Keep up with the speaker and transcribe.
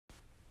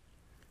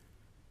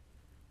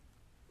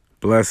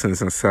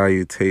Blessings and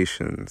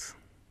salutations.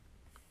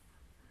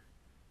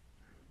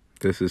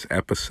 This is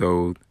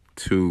episode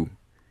 2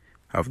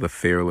 of the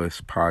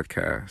Fearless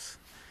Podcast.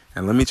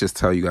 And let me just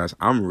tell you guys,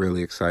 I'm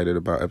really excited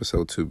about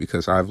episode 2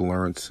 because I've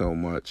learned so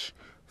much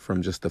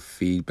from just the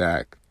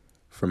feedback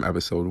from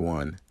episode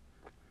 1.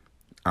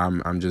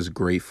 I'm just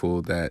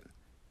grateful that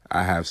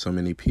I have so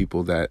many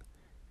people that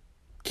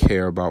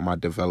care about my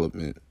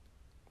development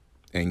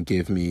and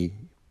give me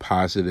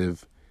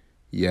positive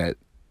yet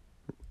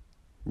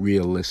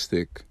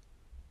realistic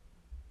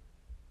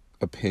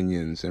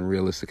opinions and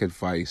realistic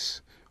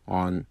advice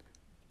on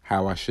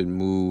how I should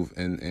move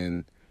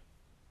and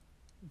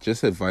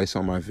just advice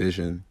on my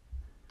vision.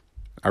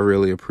 I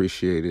really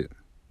appreciate it.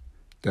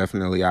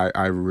 Definitely,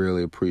 I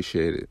really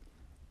appreciate it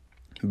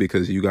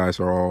because you guys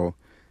are all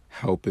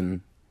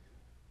helping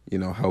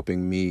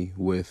me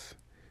with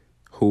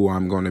who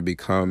I'm going to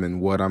become and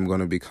what I'm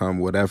going to become,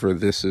 whatever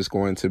this is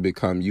going to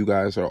become. You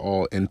guys are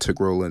all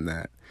integral in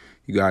that.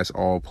 You guys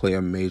all play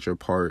a major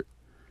part.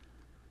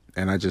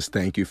 And I just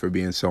thank you for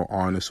being so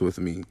honest with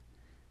me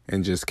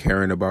and just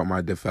caring about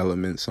my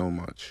development so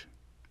much.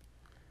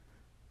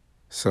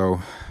 So,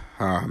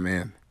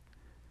 man.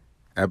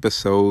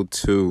 Episode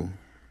 2.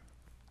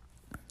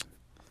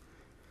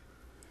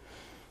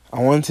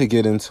 I wanted to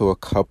get into a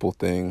couple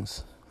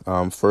things.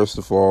 First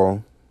of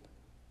all,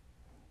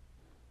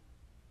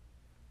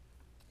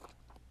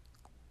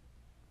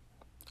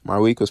 my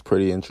week was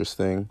pretty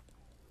interesting.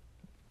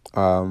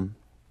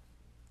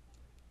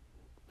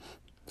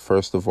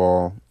 First of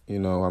all,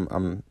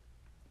 I'm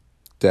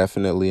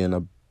definitely in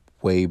a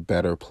way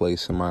better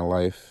place in my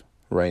life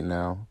right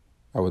now,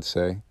 I would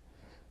say.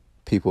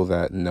 People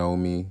that know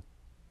me,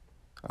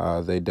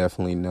 they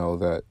definitely know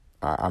that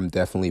I'm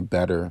definitely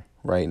better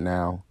right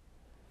now.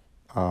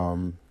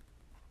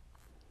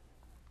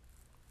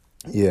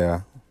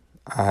 Yeah,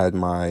 I had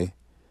my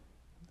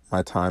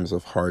times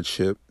of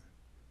hardship.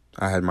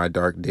 I had my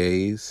dark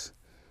days.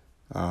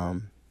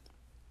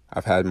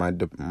 I've had my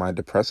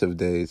depressive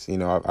days.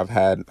 I've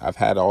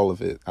had all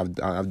of it.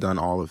 I've done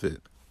all of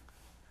it.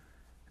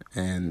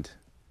 And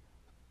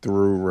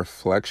through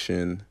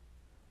reflection,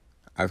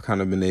 I've kind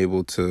of been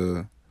able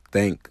to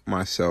thank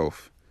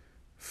myself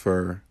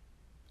for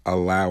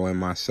allowing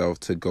myself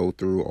to go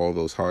through all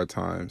those hard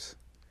times.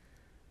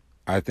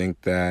 I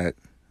think that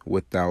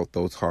without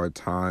those hard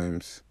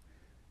times,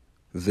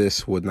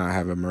 this would not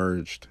have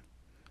emerged.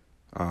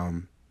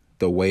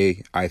 The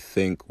way I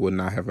think would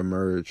not have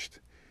emerged.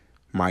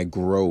 My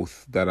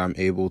growth that I'm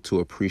able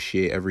to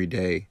appreciate every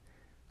day.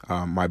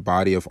 My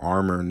body of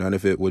armor, none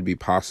of it would be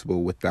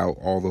possible without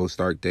all those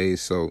dark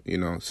days. So,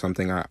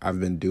 something I've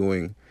been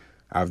doing,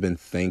 I've been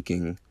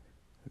thanking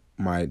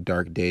my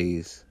dark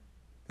days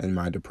and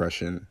my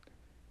depression.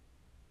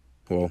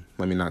 Well,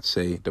 let me not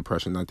say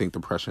depression. I think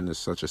depression is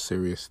such a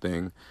serious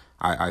thing.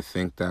 I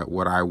think that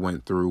what I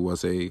went through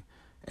was a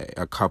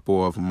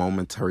couple of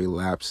momentary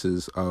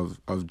lapses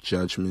of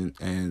judgment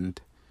and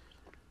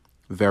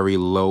very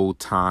low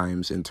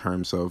times in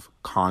terms of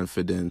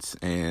confidence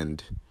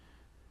and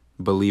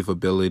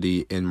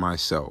believability in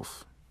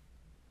myself.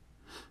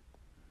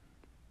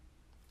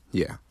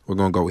 Yeah, we're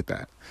going to go with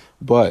that.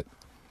 But,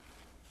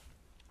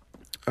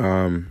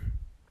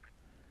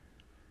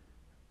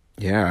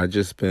 yeah, I've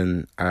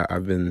been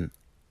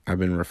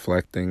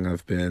reflecting.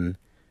 I've been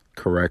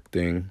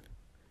correcting.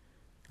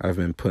 I've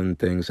been putting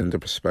things into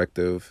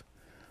perspective.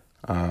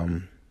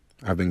 I've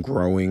been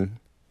growing.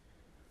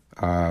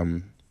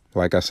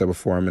 Like I said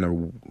before, I'm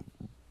in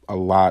a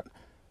lot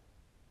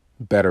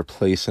better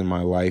place in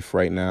my life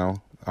right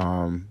now.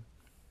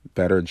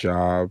 Better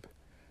job.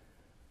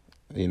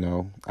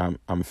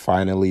 I'm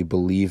finally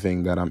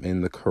believing that I'm in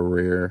the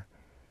career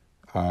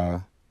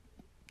that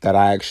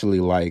I actually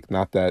like.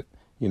 Not that,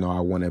 I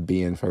want to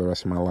be in for the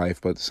rest of my life,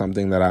 but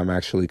something that I'm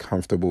actually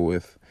comfortable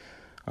with.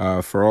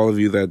 For all of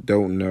you that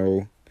don't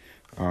know,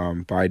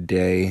 by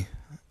day,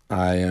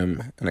 I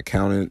am an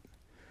accountant.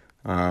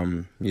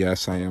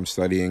 Yes, I am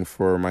studying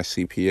for my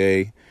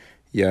CPA.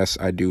 Yes,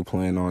 I do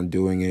plan on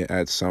doing it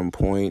at some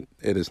point.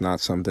 It is not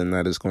something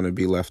that is going to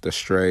be left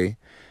astray.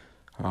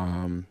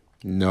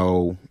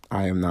 No,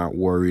 I am not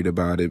worried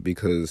about it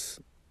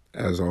because,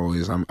 as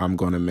always, I'm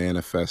going to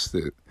manifest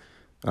it.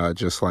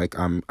 Just like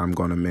I'm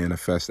going to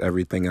manifest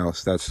everything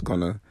else that's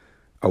going to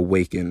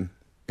awaken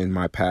in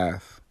my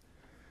path.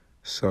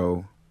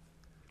 So,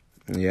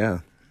 yeah.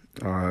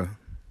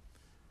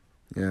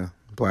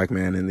 Black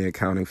man in the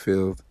accounting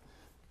field.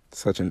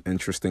 Such an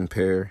interesting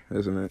pair,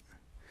 isn't it?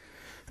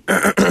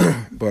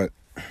 But,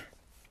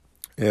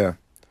 yeah,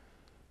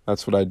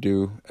 that's what I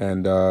do.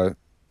 And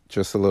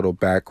just a little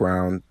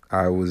background,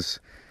 I was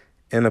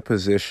in a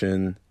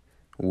position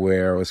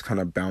where I was kind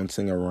of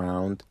bouncing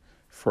around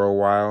for a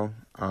while,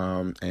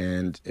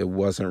 and it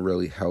wasn't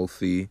really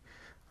healthy.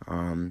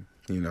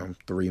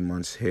 3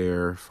 months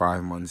here,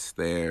 5 months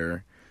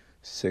there,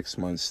 6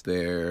 months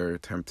there,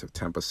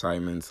 temp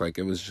assignments. Like,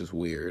 it was just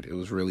weird. It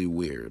was really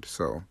weird.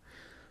 So,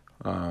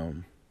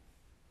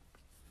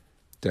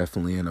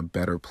 definitely in a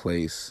better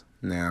place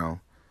now.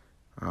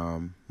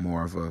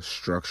 More of a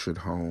structured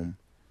home.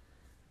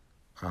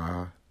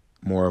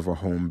 more of a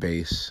home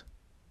base.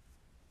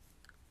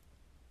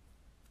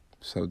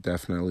 So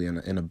definitely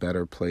in a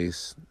better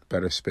place,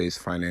 better space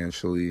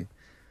financially.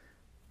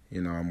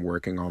 You know, I'm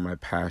working on my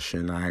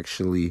passion. I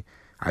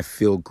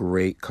feel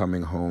great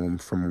coming home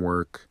from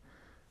work.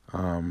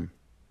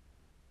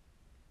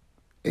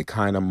 It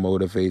kind of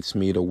motivates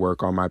me to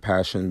work on my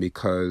passion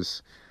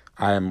because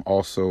I am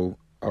also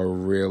a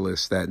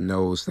realist that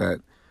knows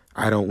that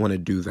I don't want to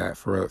do that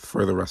for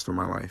the rest of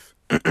my life.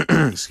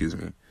 Excuse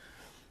me.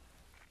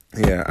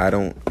 Yeah, I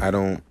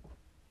don't,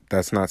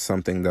 that's not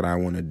something that I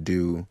want to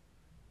do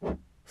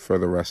for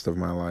the rest of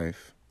my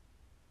life.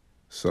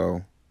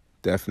 So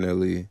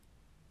definitely,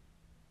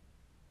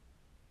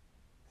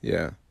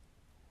 yeah.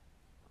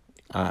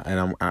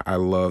 I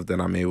love that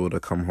I'm able to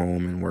come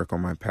home and work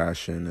on my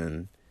passion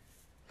and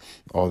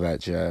all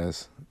that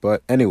jazz.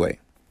 But anyway,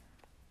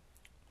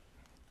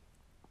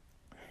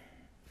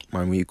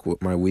 my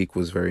week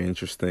was very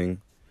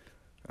interesting.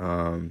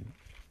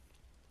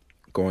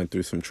 Going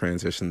through some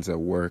transitions at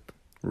work,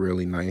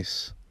 really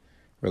nice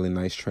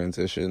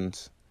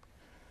transitions.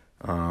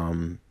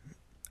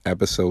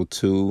 Episode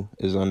 2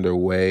 is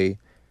underway.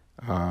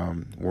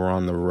 We're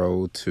on the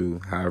road to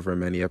however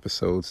many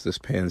episodes this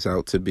pans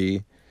out to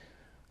be,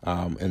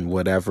 and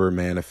whatever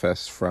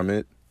manifests from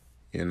it,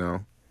 you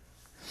know.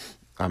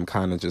 I'm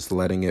kind of just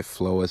letting it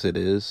flow as it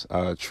is,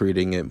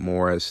 treating it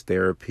more as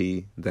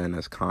therapy than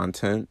as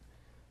content.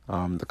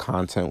 The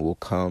content will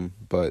come,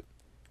 but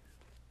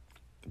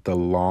the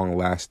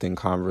long-lasting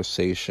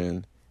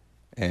conversation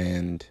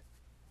and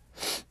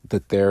the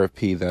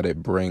therapy that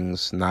it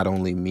brings, not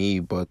only me,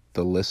 but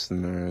the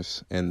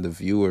listeners and the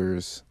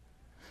viewers,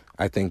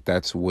 I think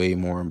that's way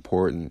more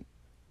important.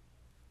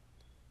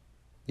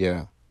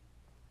 Yeah.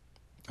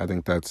 I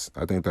think that's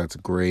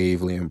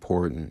gravely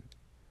important.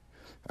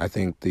 I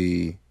think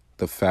the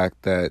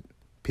fact that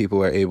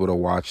people are able to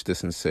watch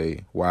this and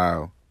say,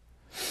 wow,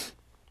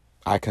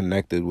 I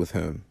connected with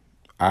him.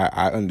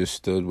 I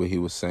understood what he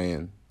was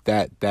saying.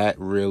 That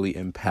really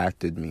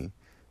impacted me.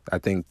 I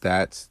think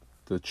that's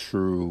the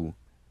true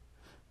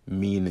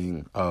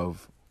meaning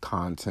of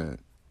content.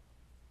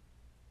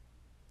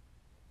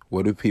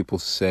 What do people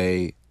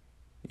say,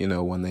 you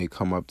know, when they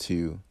come up to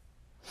you?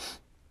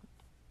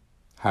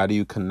 How do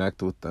you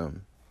connect with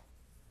them?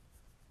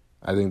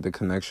 I think the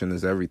connection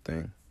is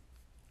everything.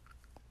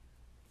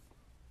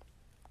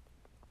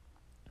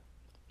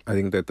 I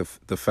think that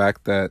the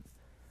fact that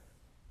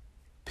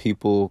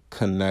people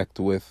connect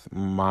with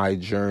my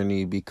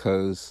journey,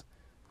 because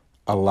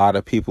a lot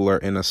of people are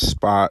in a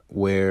spot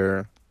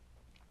where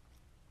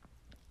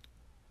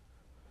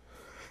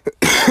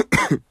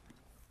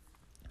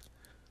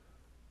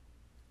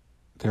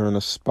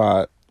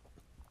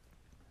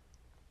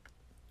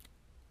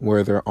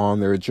they're on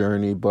their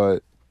journey,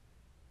 but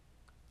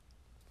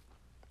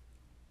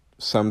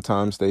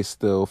sometimes they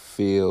still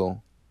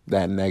feel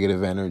that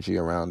negative energy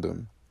around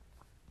them.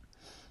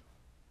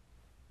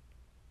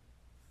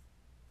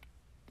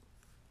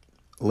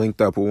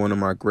 Linked up with one of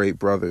my great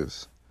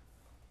brothers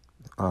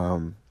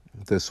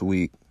this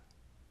week,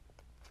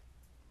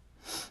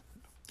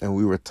 and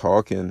we were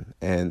talking,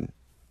 and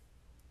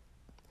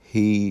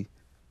he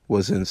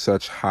was in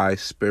such high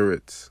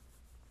spirits,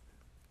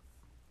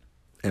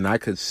 and I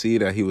could see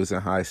that he was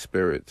in high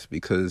spirits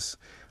because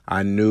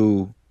I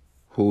knew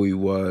who he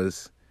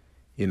was,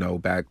 you know,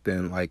 back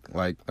then, like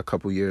a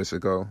couple years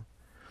ago.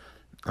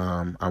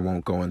 I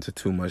won't go into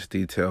too much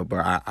detail, but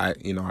I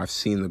you know, I've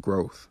seen the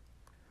growth.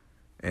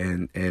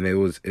 And it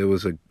was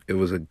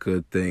a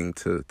good thing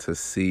to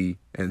see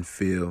and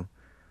feel.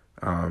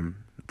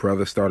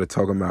 Brother started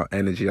talking about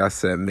energy. I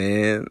said,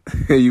 man,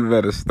 you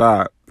better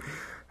stop.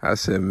 I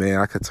said, man,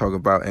 I could talk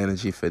about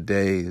energy for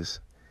days.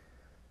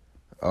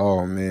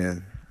 Oh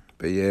man.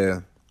 But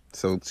yeah.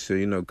 So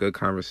you know, good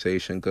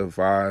conversation, good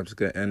vibes,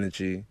 good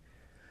energy.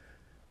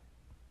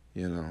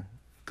 You know,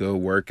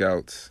 good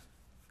workouts.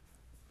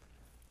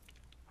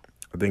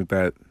 I think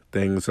that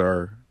things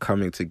are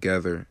coming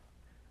together.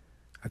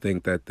 I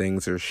think that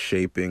things are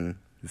shaping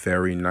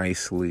very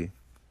nicely,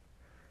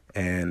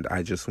 and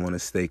I just want to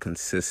stay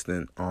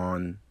consistent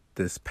on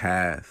this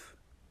path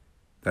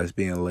that's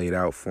being laid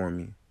out for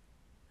me.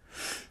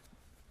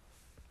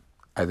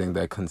 I think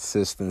that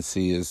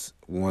consistency is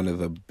one of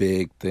the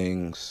big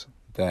things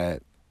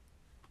that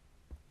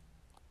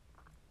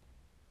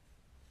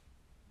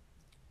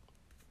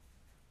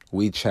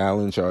we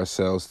challenge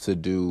ourselves to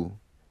do,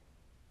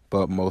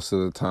 but most of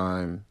the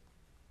time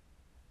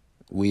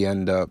we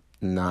end up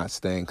not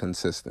staying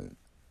consistent.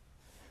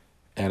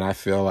 And I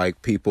feel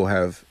like people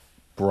have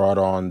brought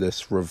on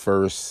this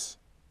reverse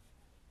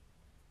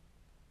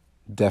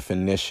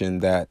definition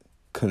that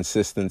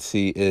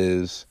consistency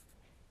is,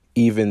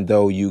 even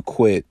though you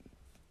quit,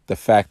 the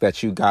fact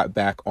that you got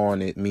back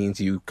on it means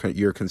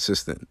you're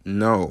consistent.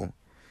 No,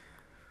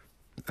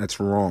 that's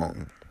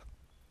wrong.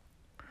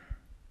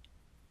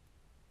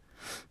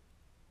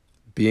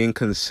 Being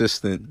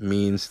consistent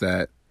means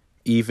that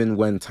even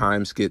when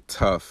times get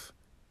tough,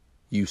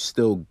 you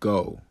still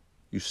go.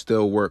 You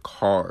still work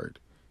hard.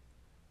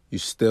 You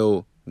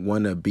still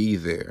want to be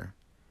there.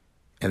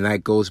 And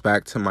that goes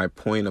back to my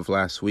point of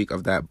last week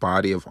of that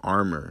body of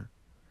armor.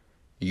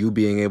 You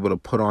being able to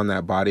put on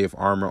that body of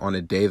armor on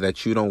a day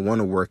that you don't want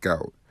to work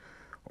out,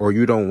 or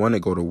you don't want to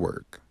go to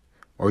work,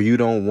 or you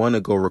don't want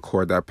to go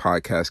record that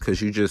podcast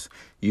because you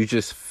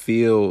just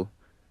feel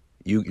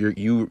you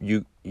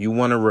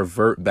want to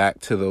revert back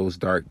to those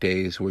dark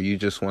days where you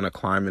just want to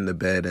climb in the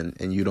bed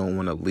and you don't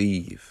want to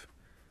leave.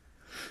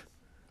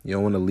 You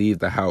don't want to leave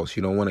the house.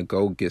 You don't want to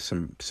go get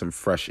some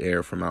fresh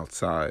air from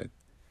outside.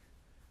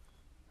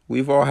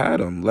 We've all had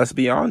them. Let's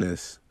be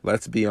honest.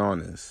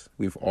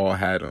 We've all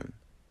had them.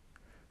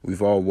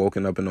 We've all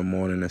woken up in the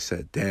morning and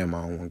said, damn,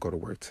 I don't want to go to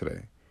work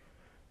today.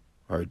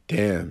 Or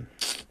damn,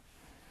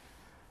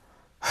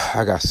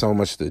 I got so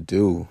much to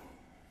do.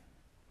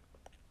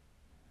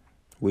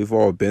 We've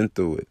all been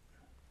through it.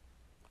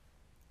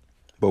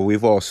 But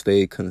we've all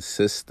stayed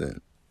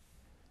consistent.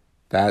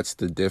 That's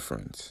the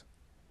difference.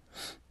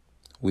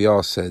 We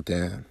all said,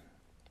 damn,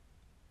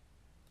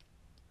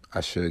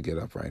 I should get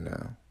up right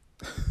now.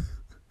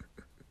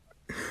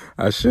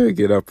 I should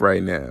get up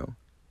right now.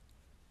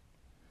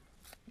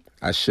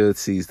 I should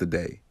seize the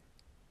day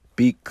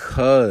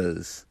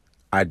because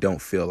I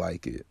don't feel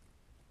like it.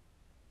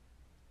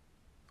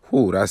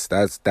 Whew, that's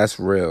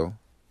real.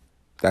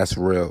 That's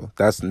real.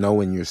 That's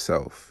knowing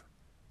yourself.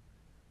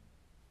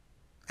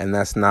 And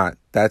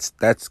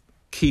that's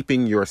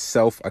keeping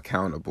yourself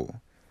accountable.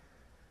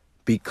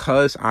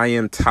 Because I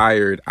am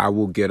tired, I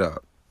will get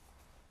up.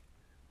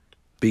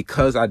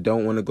 Because I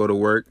don't want to go to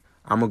work,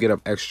 I'm going to get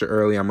up extra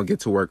early. I'm going to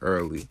get to work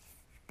early.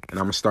 And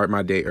I'm going to start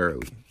my day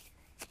early.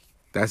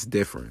 That's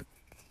different.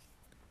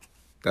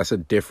 That's a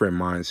different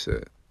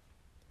mindset.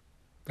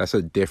 That's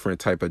a different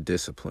type of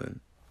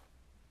discipline.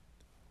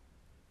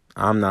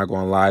 I'm not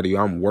going to lie to you.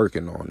 I'm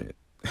working on it.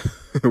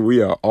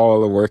 We are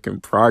all a work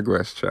in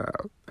progress,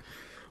 child.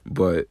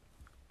 But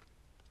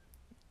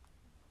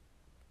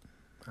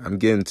I'm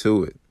getting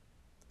to it.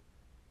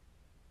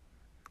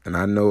 And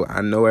I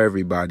know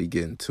everybody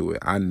getting to it.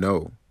 I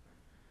know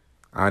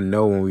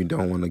when we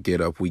don't want to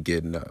get up, we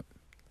getting up.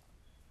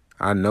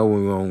 I know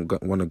when we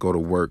don't want to go to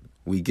work,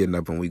 we getting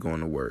up and we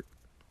going to work.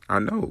 I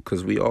know,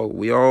 because we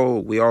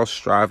all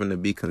striving to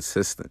be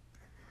consistent.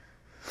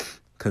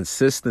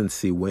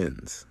 Consistency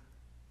wins.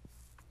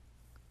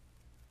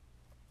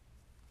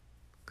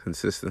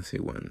 Consistency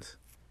wins.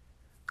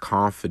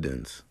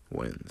 Confidence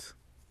wins.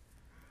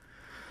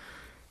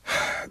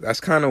 That's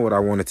kind of what I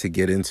wanted to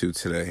get into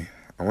today.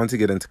 I want to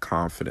get into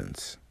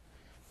confidence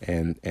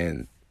and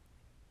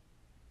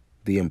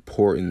the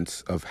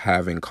importance of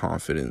having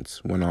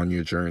confidence when on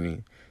your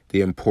journey,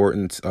 the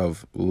importance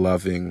of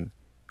loving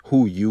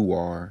who you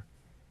are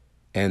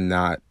and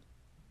not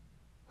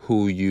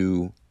who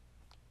you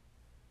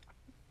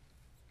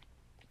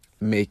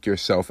make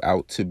yourself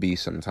out to be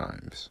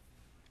sometimes.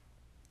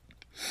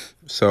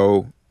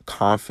 So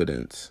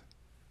confidence,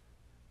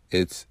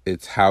 it's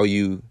how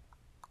you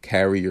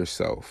carry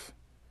yourself.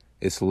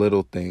 It's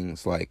little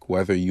things like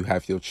whether you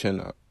have your chin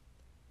up,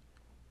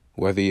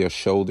 whether your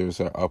shoulders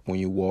are up when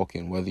you're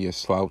walking, whether you're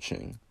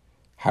slouching,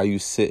 how you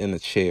sit in a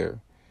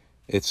chair.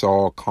 It's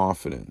all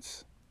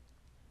confidence.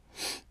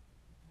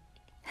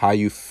 How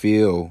you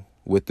feel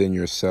within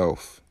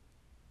yourself.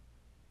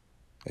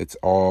 It's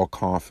all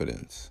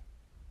confidence.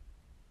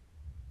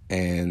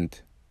 And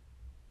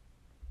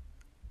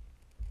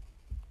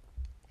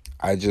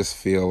I just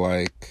feel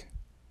like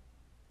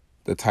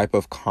the type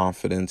of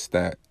confidence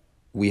that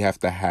we have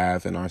to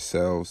have in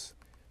ourselves,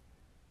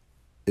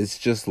 it's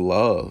just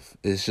love.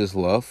 It's just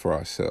love for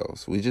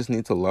ourselves. We just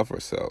need to love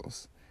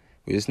ourselves.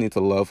 We just need to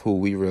love who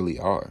we really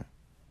are.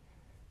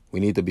 We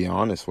need to be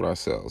honest with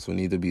ourselves. We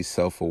need to be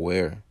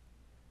self-aware.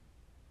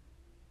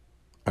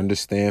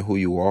 Understand who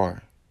you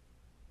are.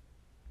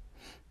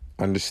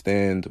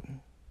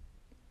 Understand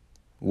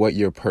what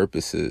your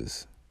purpose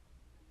is.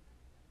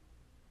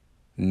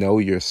 Know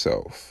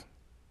yourself.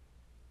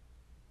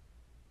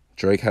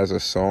 Drake has a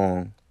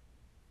song.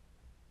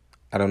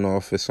 I don't know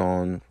if it's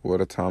on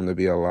What a Time to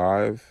Be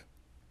Alive.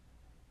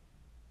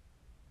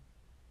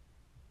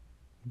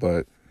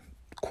 But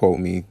quote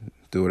me,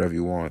 do whatever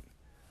you want.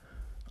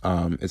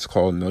 It's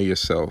called Know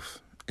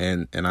Yourself.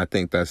 And I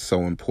think that's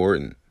so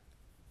important.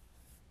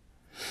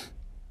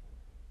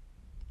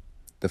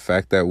 The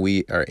fact that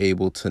we are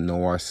able to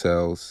know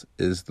ourselves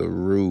is the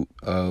root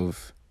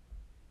of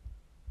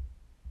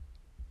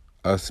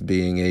us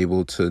being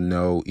able to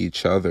know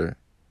each other.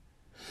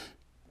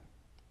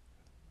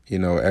 You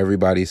know,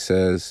 everybody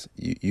says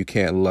you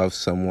can't love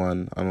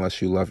someone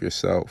unless you love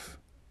yourself.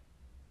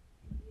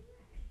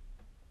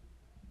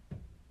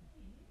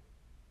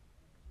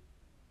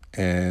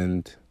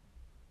 And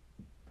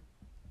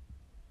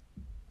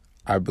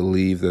I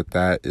believe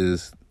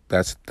that's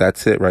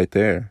it right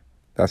there.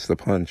 That's the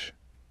punch.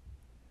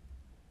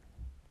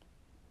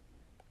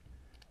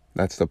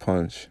 That's the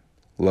punch.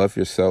 Love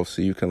yourself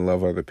so you can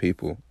love other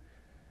people.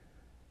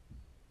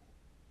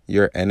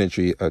 Your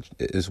energy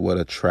is what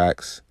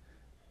attracts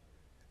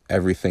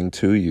everything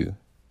to you.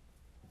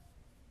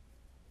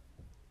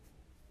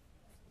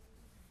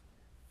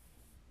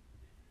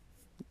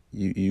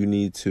 You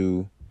need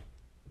to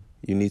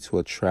You need to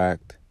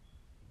attract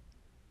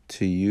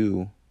to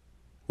you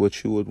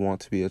what you would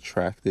want to be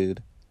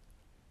attracted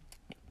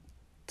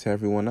to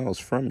everyone else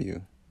from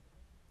you.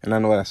 And I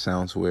know that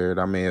sounds weird.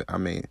 I may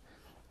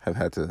have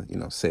had to,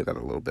 say that a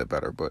little bit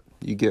better, but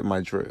you get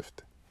my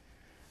drift.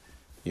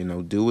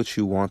 Do what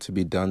you want to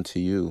be done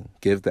to you.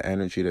 Give the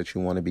energy that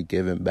you want to be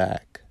given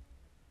back.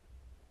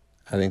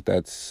 I think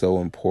that's so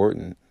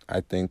important.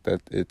 I think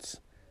that it's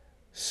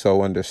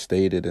so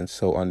understated and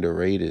so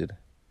underrated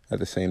at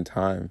the same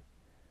time.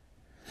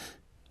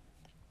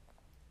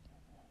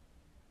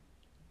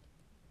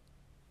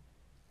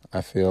 I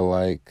feel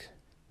like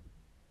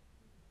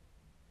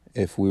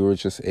if we were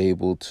just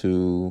able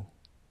to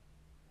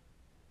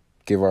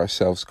give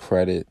ourselves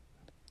credit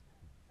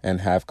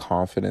and have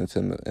confidence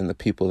in the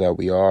people that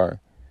we are,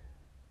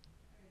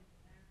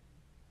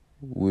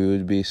 it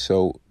would be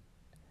so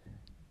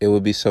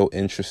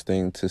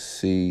interesting to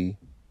see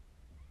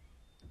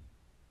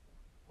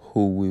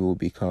who we will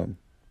become.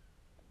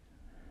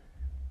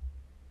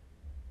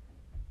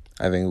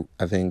 I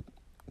think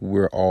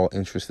we're all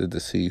interested to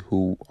see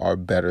who our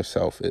better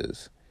self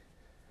is.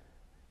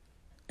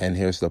 And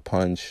here's the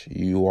punch: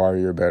 you are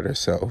your better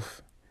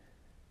self.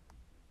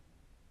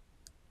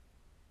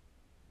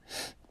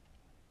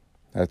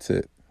 That's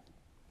it.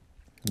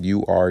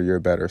 You are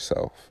your better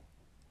self.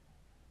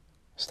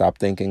 Stop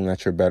thinking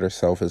that your better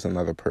self is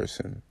another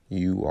person.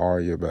 You are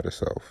your better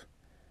self.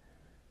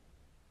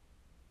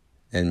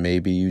 And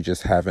maybe you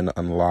just haven't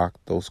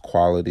unlocked those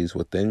qualities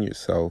within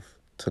yourself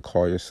to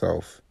call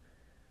yourself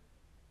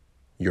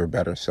your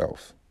better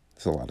self.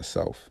 It's a lot of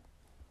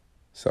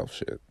self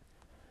shit.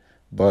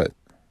 But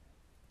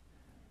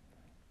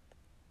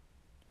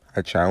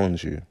I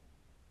challenge you.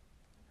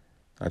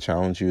 I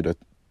challenge you to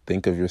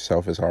think of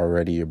yourself as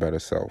already your better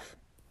self.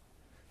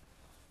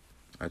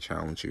 I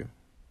challenge you.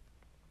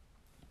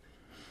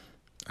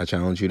 I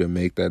challenge you to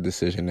make that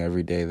decision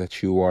every day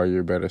that you are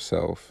your better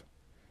self.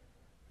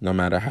 No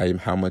matter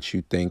how much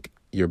you think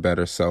your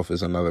better self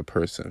is another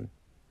person,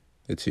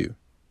 it's you.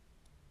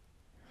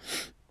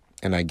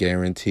 And I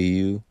guarantee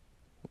you,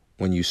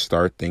 when you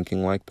start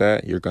thinking like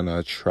that, you're going to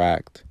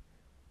attract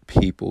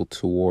people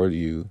toward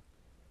you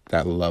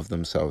that love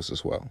themselves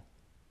as well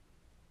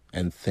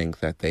and think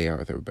that they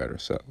are their better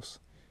selves.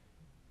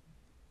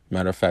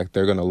 Matter of fact,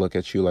 they're going to look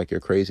at you like you're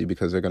crazy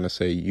because they're going to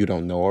say, you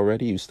don't know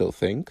already? You still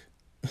think?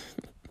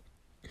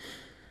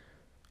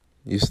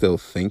 You still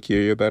think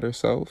you're your better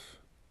self?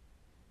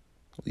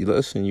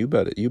 Listen, you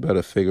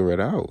better figure it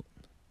out.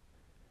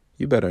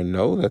 You better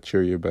know that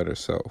you're your better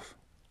self.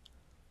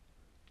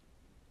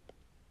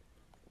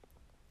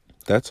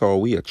 That's all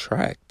we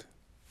attract.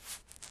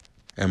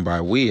 And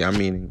by we, I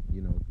mean,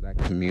 that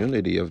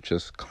community of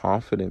just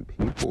confident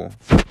people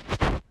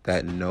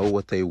that know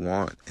what they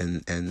want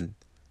and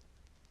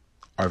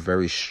are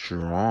very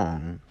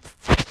strong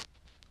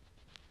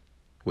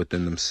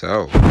within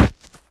themselves,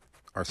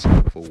 are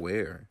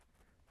self-aware.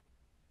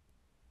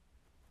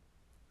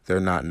 They're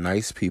not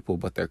nice people,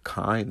 but they're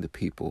kind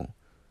people.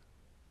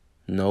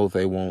 No,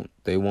 they won't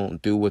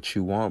do what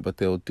you want, but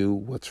they'll do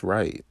what's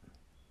right.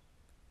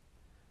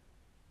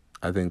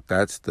 I think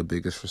that's the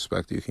biggest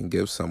respect you can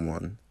give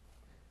someone,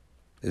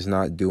 is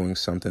not doing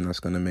something that's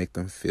going to make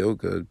them feel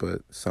good,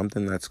 but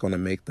something that's going to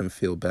make them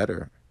feel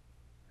better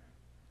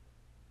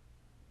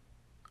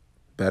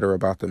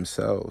about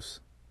themselves.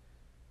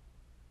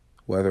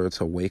 Whether it's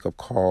a wake-up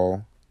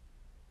call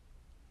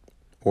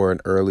or an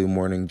early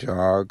morning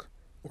jog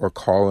or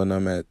calling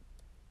them at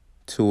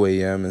 2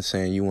 a.m. and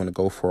saying you want to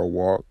go for a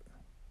walk.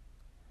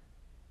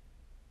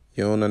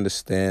 You don't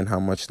understand how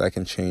much that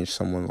can change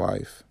someone's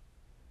life.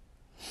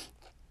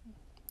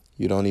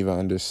 You don't even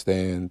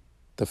understand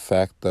the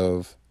fact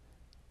of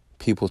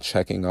people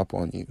checking up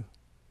on you,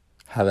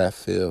 how that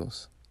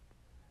feels.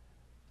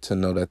 To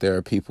know that there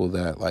are people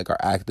that are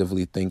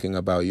actively thinking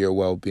about your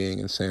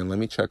well-being and saying, let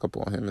me check up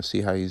on him and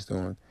see how he's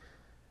doing.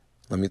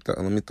 Let me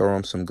throw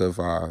him some good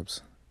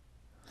vibes.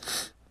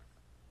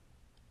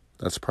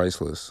 That's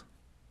priceless.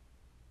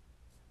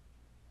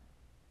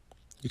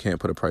 You can't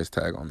put a price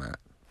tag on that.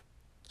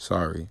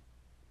 Sorry.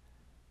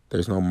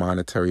 There's no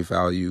monetary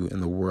value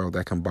in the world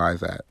that can buy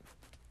that.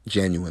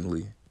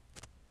 Genuinely.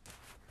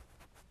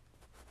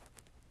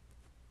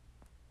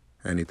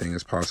 Anything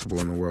is possible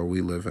in the world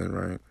we live in,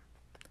 right?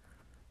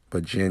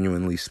 But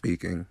genuinely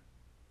speaking,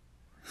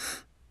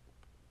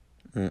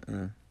 you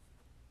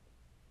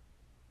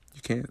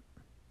can't.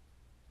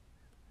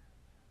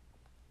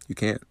 You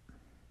can't.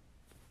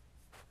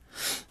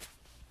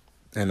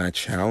 And I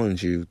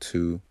challenge you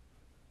to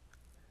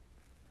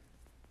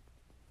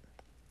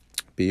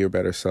be your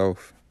better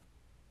self.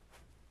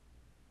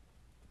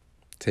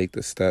 Take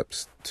the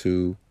steps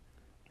to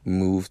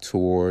move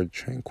toward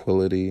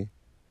tranquility,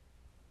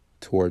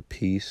 toward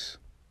peace,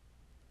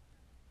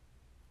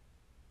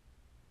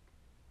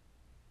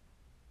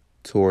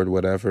 toward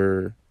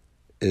whatever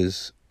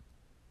is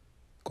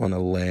going to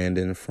land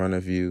in front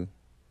of you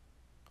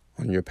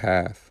on your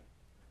path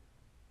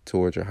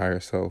towards your higher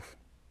self.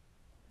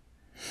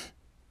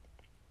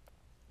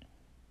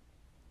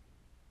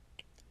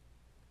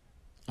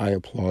 I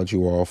applaud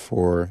you all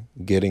for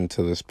getting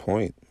to this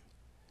point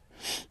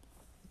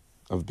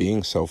of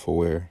being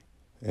self-aware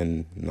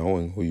and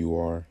knowing who you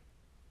are.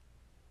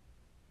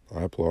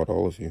 I applaud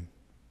all of you.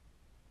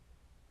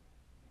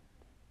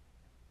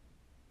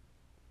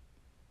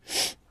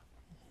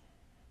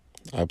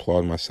 I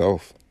applaud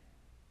myself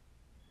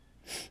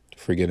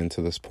for getting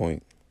to this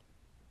point.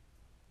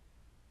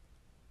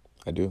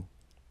 I do.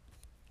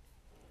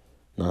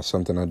 Not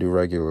something I do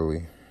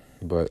regularly,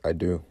 but I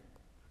do.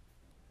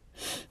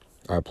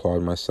 I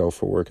applaud myself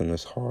for working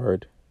this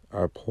hard.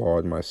 I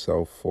applaud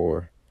myself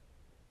for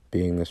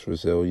being this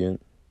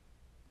resilient,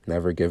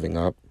 never giving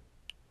up.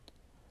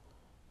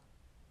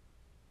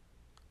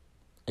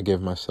 I give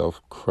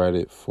myself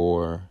credit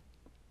for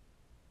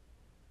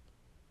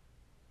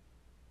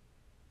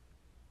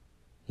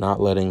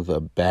not letting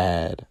the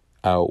bad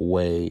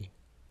outweigh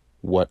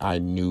what I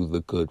knew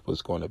the good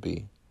was going to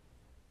be.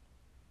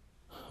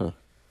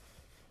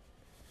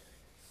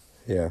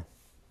 Yeah.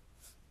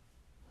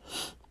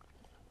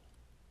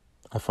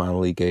 I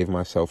finally gave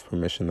myself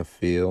permission to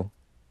feel.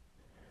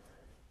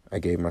 I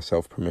gave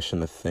myself permission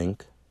to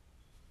think.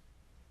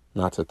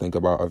 Not to think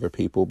about other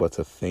people, but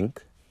to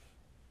think.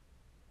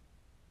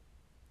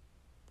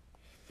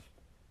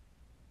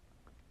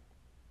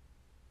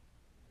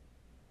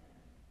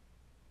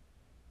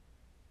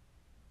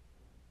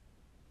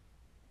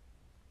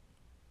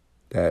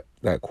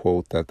 That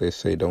quote that they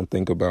say, don't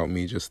think about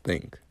me, just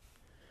think.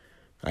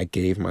 I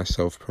gave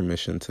myself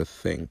permission to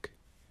think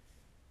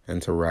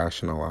and to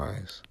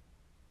rationalize.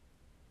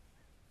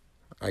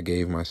 I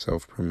gave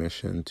myself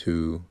permission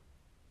to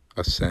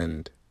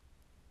ascend.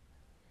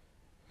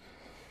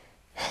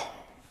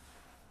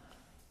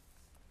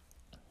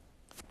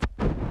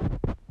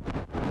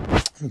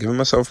 I'm giving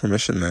myself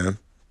permission, man.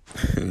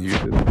 And you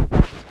should.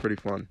 It's pretty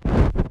fun.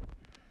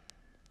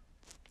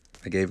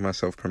 I gave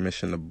myself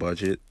permission to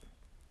budget.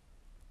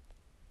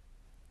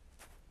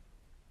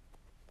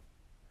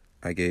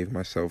 I gave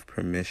myself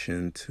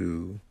permission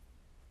to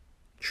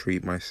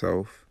treat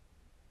myself.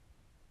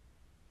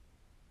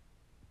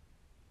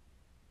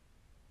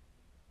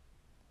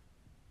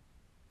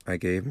 I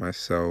gave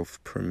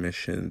myself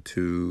permission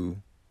to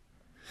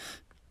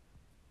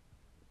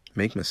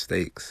make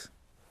mistakes.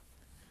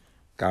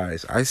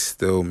 Guys, I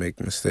still make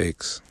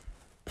mistakes.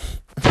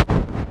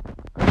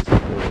 I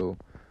still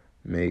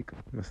make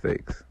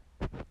mistakes.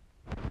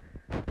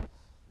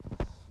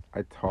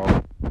 I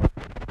talk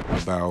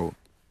about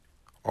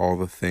all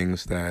the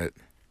things that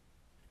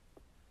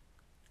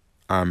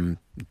I'm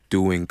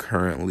doing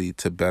currently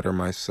to better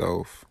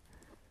myself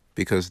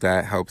because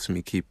that helps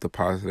me keep the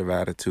positive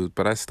attitude,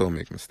 but I still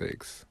make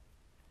mistakes.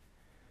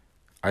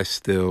 I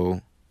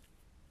still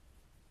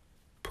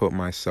put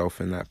myself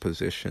in that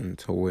position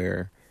to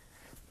where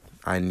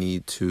I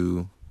need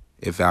to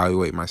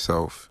evaluate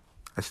myself.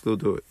 I still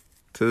do it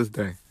to this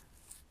day.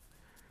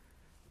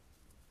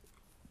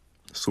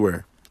 I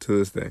swear, to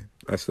this day,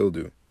 I still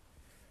do.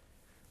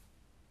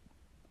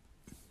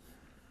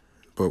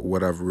 But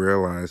what I've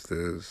realized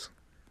is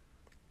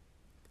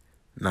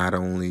not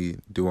only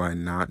do I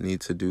not need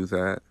to do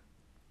that,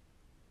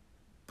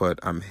 but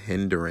I'm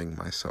hindering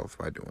myself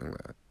by doing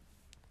that.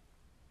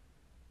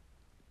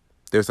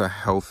 There's a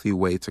healthy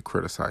way to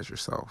criticize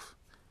yourself.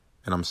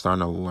 And I'm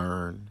starting to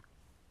learn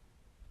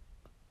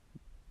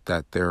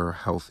that there are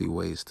healthy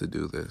ways to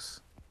do this.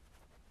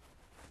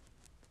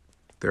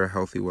 There are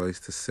healthy ways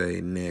to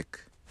say, Nick,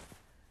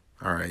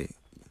 all right,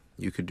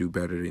 you could do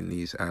better in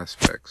these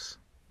aspects.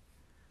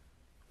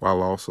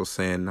 While also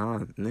saying, nah,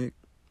 Nick,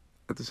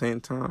 at the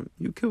same time,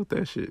 you killed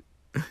that shit.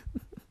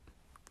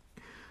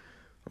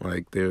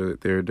 Like, there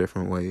are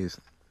different ways.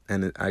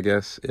 And I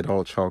guess it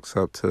all chalks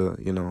up to,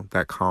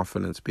 that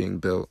confidence being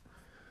built.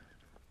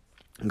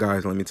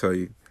 Guys, let me tell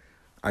you,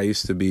 I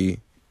used to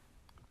be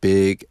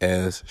big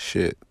as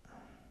shit.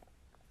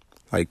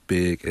 Like,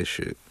 big as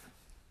shit.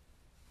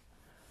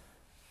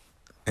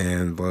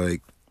 And,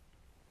 like,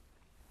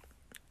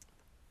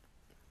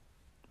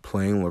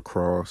 playing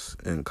lacrosse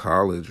in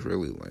college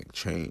really, like,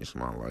 changed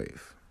my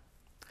life.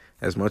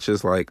 As much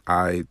as, like,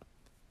 I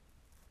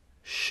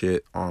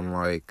shit on,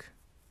 like,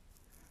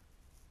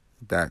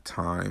 that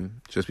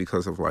time just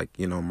because of, like,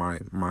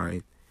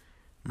 my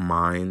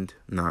mind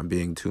not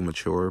being too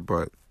mature,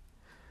 but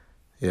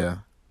yeah,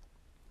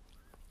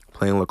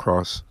 playing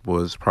lacrosse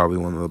was probably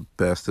one of the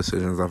best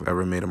decisions I've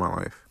ever made in my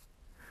life,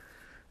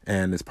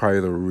 and it's probably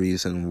the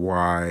reason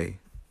why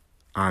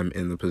I'm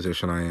in the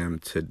position I am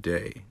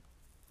today.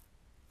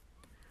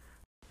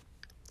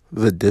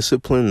 The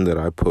discipline that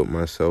I put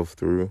myself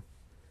through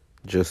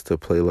just to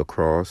play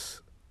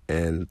lacrosse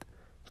and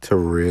to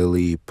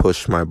really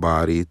push my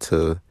body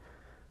to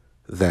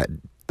that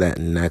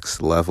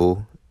next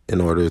level in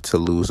order to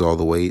lose all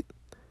the weight.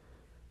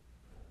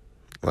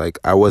 Like,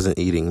 I wasn't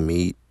eating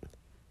meat.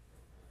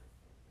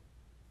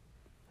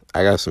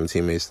 I got some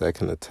teammates that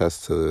can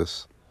attest to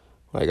this.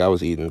 Like, I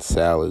was eating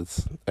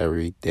salads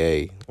every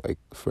day, like,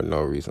 for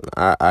no reason.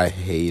 I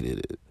hated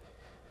it.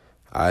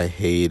 I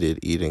hated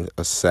eating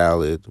a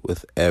salad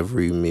with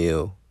every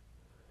meal.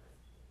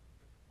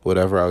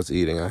 Whatever I was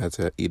eating, I had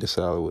to eat a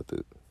salad with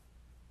it.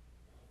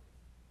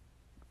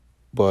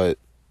 But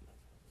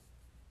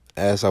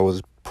as I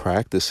was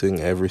practicing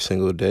every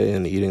single day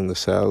and eating the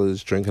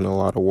salads, drinking a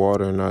lot of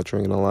water, and not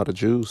drinking a lot of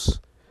juice,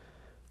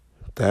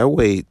 that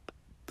weight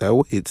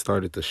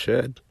started to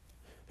shed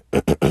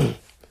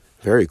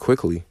very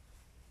quickly.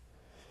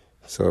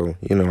 So,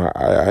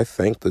 I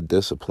thank the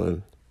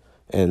discipline,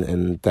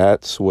 and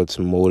that's what's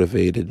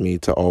motivated me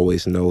to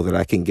always know that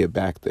I can get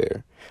back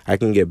there. I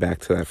can get back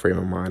to that frame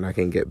of mind. I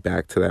can get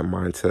back to that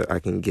mindset. I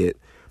can get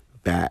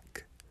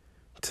back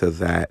to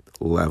that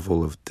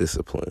level of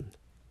discipline.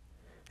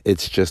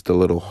 It's just a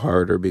little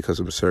harder because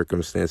of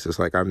circumstances.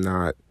 Like, I'm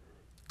not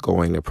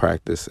going to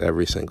practice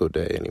every single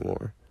day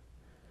anymore.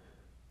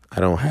 I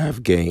don't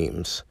have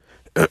games.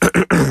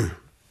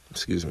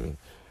 Excuse me.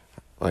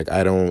 Like,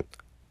 I'm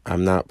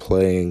not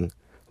playing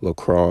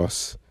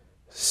lacrosse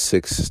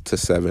 6 to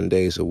 7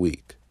 days a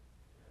week.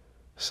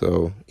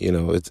 So,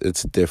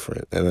 it's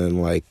different. And then,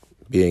 like,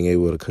 being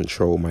able to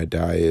control my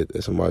diet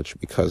as much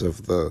because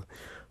of the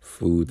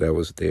food that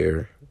was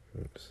there.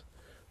 It's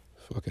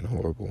fucking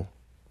horrible.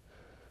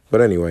 But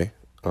anyway,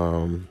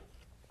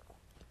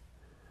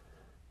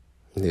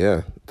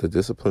 yeah, the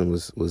discipline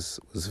was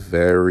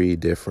very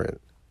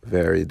different,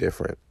 very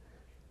different.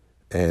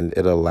 And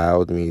it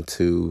allowed me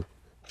to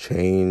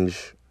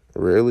change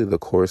really the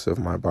course of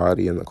my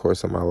body and the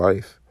course of my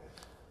life.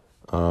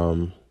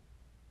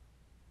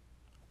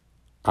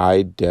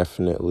 I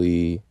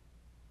definitely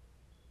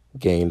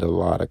gained a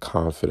lot of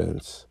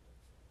confidence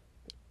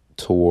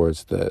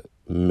towards the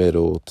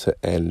middle to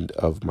end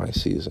of my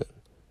season.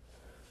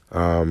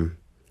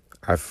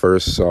 I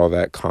first saw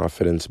that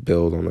confidence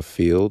build on the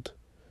field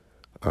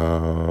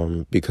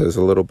because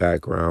a little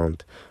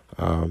background,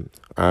 I'm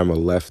a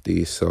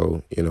lefty,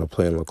 so,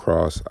 playing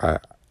lacrosse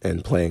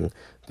and playing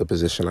the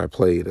position I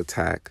played,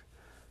 attack,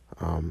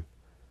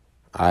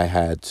 I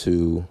had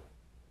to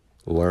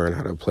learn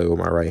how to play with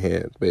my right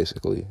hand,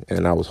 basically.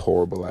 And I was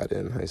horrible at it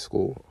in high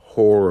school.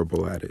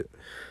 Horrible at it.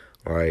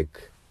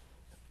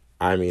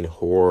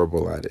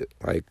 Horrible at it.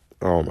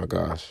 Oh my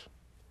gosh.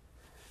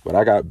 But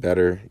I got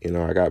better.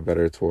 I got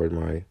better toward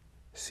my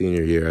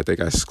senior year. I think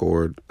I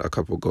scored a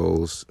couple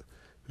goals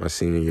my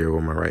senior year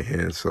with my right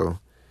hand. So,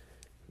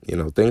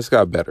 things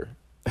got better.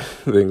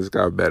 Things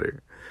got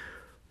better.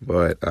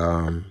 But,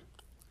 going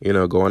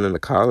into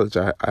college,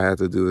 I had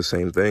to do the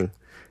same thing.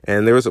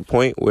 And there was a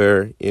point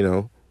where,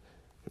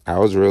 I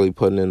was really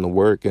putting in the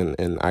work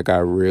and I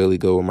got really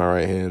good with my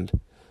right hand,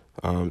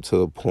 to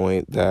the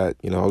point that,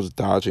 I was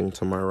dodging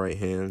to my right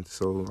hand.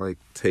 So, like,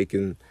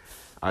 taking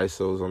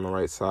ISOs on the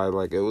right side,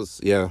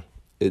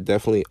 it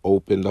definitely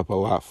opened up a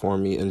lot for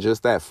me. And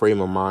just that frame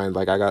of mind,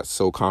 I got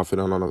so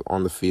confident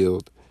on the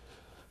field.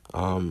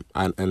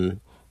 And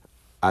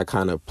I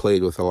kind of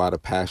played with a lot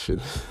of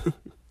passion.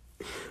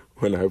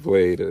 When I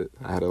played,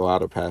 I had a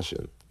lot of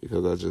passion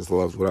because I just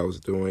loved what I was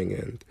doing.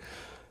 And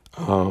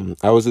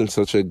I was in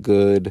such a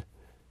good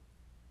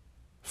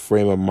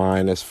frame of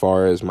mind as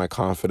far as my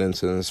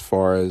confidence and as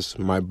far as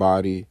my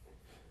body.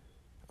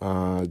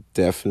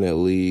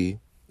 Definitely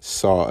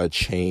saw a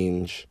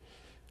change,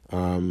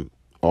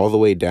 all the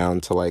way down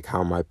to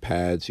how my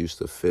pads used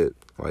to fit.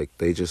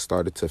 They just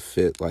started to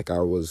fit.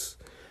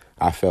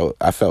 I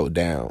felt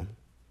down.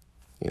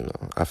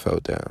 I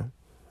felt down.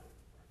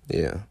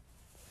 Yeah.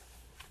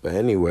 But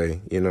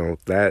anyway,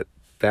 that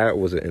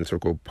was an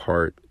integral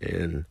part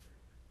in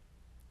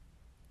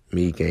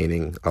me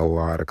gaining a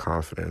lot of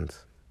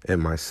confidence in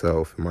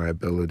myself, my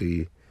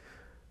ability.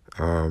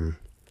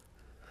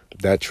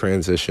 That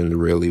transitioned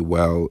really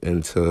well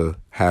into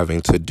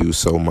having to do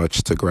so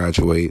much to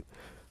graduate.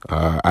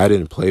 I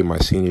didn't play my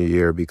senior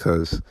year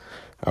because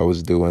I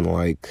was doing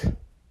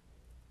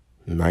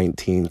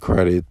 19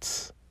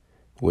 credits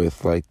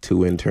with 2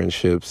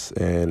 internships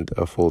and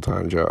a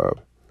full-time job.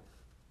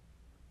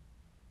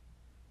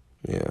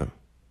 Yeah.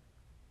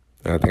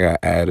 And I think I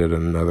added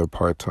another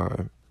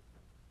part-time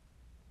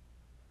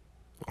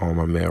on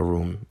my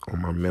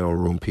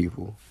mailroom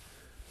people.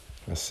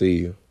 I see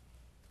you.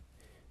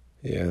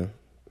 Yeah.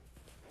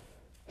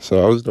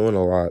 So I was doing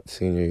a lot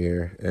senior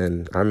year,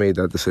 and I made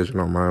that decision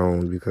on my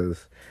own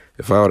because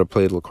if I would have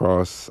played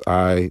lacrosse,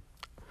 I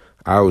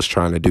was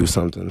trying to do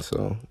something,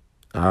 so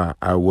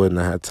I wouldn't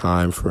have had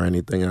time for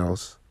anything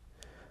else.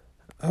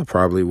 I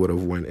probably would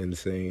have went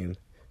insane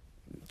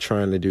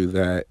trying to do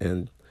that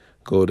and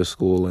go to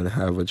school and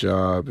have a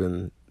job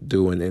and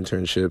doing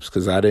internships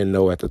because I didn't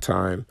know at the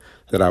time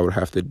that I would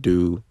have to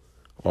do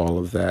all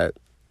of that.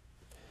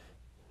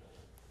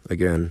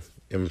 Again,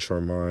 immature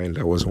mind.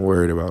 I wasn't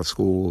worried about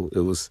school. It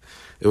was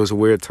a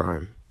weird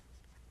time.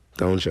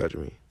 Don't judge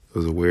me. It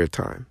was a weird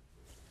time.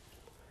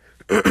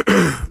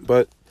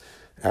 But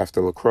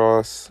after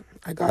lacrosse,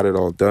 I got it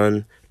all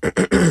done.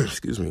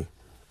 Excuse me.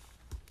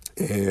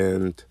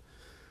 And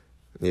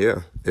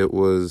yeah, it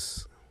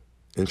was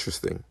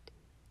interesting,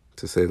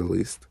 to say the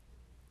least.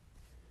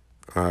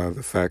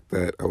 The fact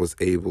that I was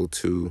able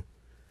to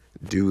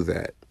do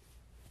that.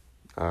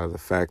 The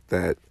fact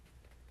that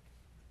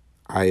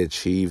I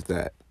achieved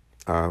that.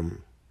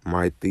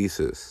 My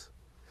thesis.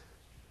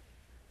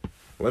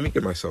 let me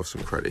give myself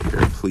some credit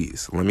here,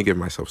 please. Let me give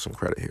myself some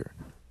credit here.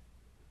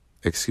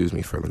 Excuse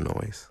me for the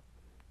noise.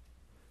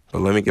 But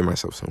let me give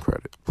myself some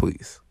credit,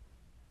 please.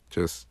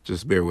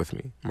 Just bear with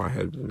me. My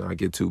head did not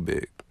get too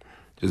big.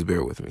 Just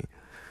bear with me.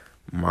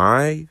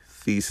 My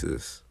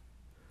thesis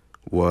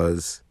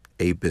was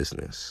a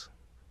business.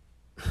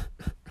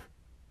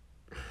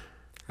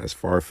 As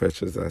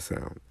far-fetched as that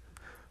sounds.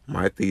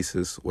 My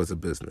thesis was a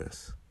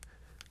business.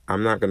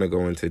 I'm not going to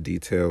go into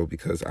detail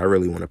because I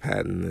really want to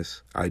patent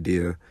this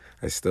idea.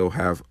 I still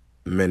have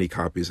many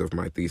copies of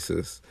my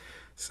thesis.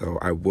 So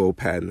I will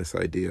patent this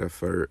idea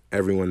for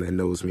everyone that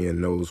knows me and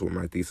knows what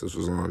my thesis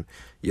was on.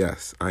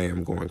 Yes, I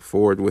am going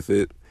forward with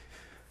it.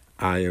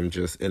 I am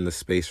just in the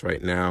space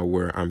right now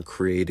where I'm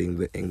creating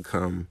the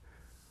income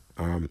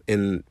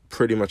in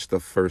pretty much the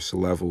first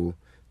level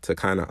to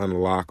kind of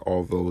unlock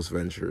all those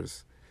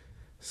ventures.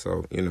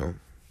 So,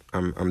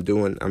 I'm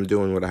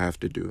doing what I have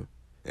to do.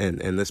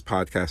 And this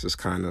podcast is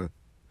kind of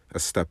a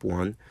step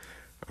one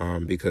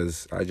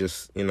because I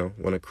just,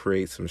 want to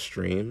create some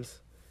streams.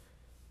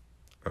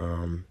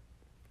 I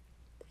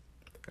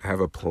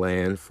have a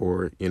plan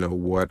for,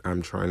 what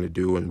I'm trying to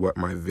do and what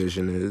my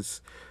vision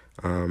is.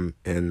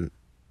 And,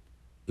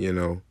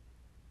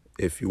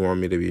 if you want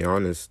me to be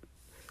honest,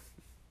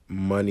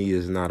 money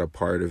is not a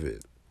part of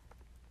it.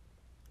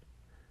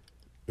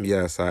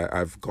 Yes,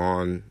 I've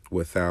gone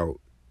without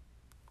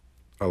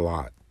a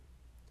lot.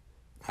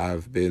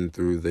 I've been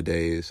through the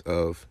days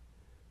of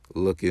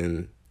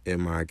looking in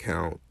my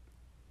account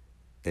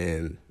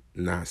and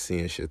not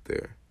seeing shit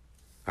there.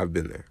 I've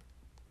been there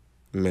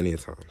many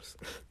times.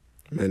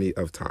 Many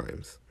of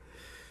times.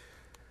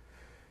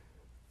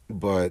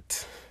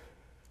 But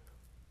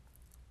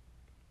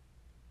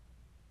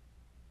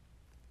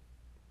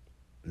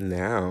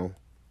now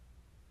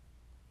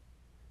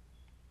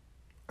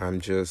I'm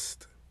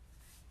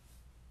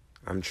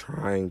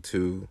trying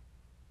to,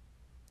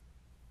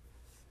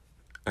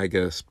 I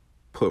guess,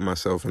 put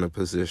myself in a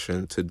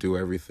position to do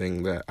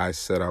everything that I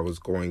said I was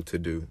going to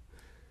do.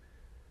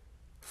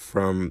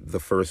 From the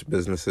first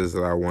businesses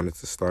that I wanted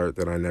to start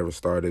that I never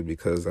started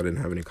because I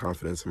didn't have any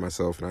confidence in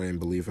myself and I didn't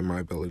believe in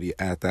my ability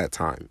at that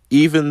time.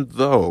 Even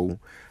though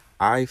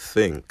I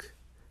think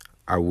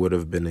I would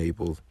have been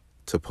able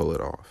to pull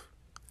it off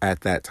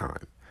at that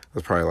time. I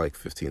was probably like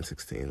 15,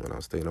 16 when I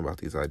was thinking about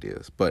these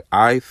ideas. But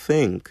I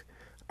think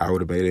I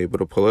would have been able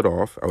to pull it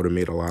off. I would have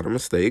made a lot of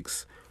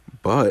mistakes,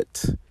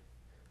 but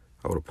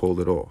I would have pulled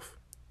it off.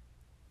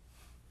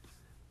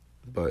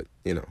 But,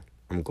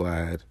 I'm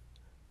glad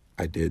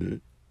I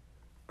didn't.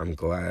 I'm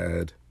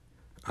glad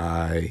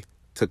I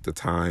took the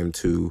time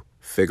to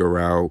figure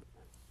out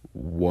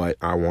what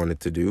I wanted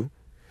to do.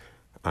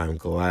 I'm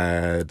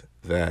glad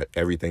that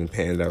everything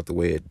panned out the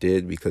way it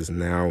did because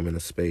now I'm in a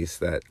space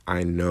that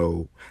I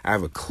know I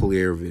have a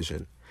clear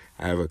vision.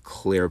 I have a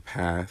clear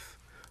path.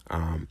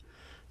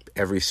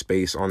 Every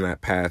space on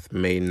that path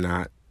may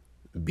not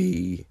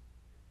be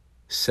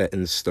set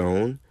in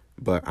stone,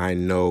 but I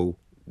know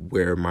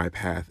where my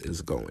path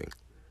is going.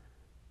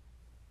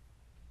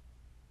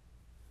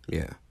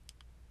 Yeah.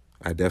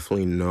 I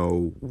definitely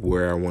know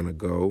where I want to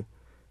go,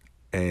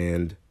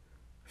 and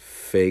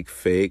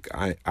fake,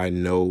 I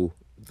know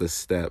the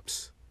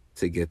steps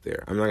to get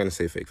there. I'm not going to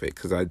say fake,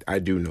 because I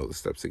do know the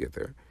steps to get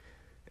there,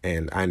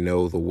 and I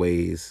know the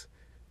ways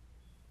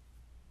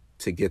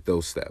to get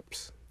those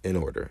steps in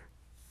order.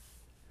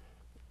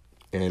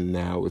 And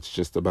now it's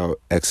just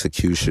about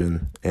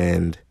execution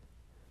and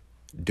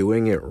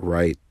doing it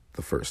right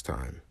the first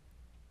time.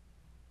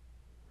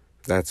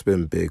 That's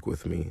been big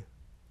with me.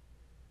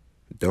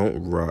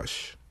 Don't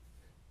rush.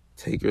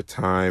 Take your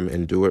time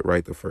and do it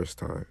right the first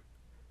time,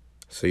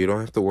 so you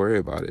don't have to worry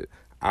about it.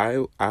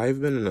 I've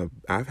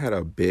had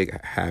a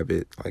big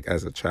habit, like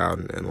as a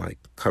child and like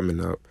coming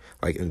up,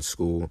 like in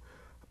school,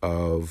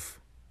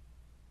 of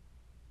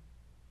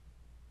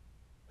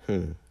how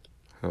do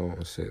I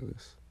want to say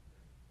this?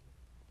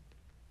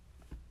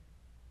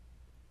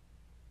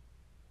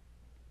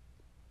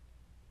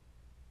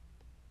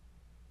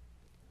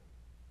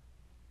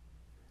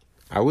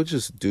 I would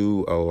just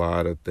do a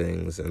lot of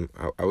things, and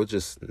I would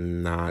just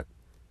not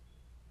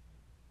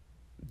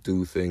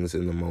do things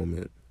in the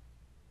moment.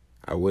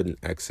 I wouldn't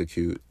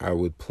execute. I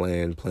would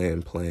plan,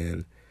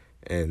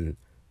 and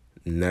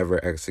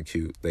never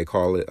execute. They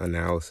call it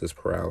analysis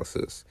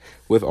paralysis.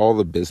 With all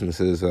the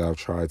businesses that I've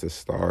tried to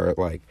start,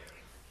 like,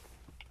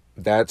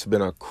 that's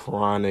been a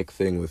chronic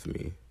thing with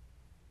me.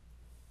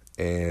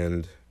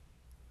 And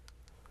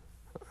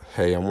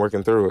hey, I'm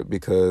working through it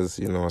because,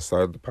 I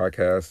started the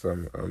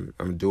podcast.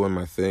 I'm doing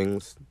my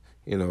things.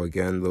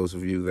 Again, those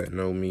of you that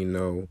know me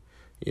know,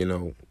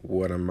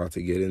 what I'm about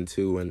to get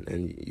into,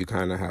 and you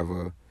kind of have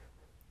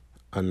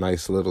a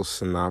nice little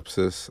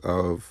synopsis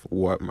of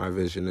what my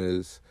vision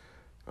is.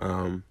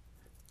 Well,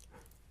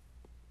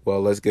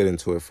 let's get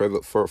into it.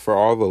 For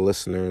all the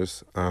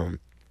listeners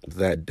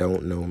that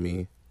don't know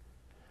me,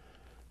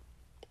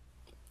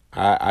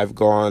 I've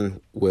gone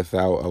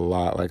without a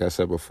lot, like I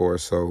said before,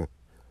 so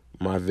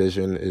my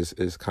vision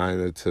is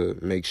kind of to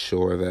make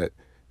sure that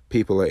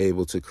people are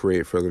able to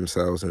create for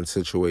themselves in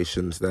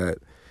situations that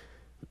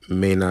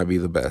may not be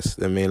the best.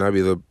 It may not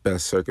be the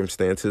best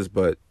circumstances,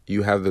 but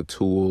you have the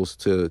tools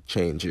to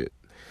change it.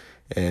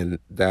 And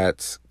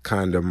that's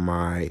kind of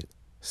my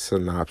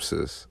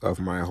synopsis of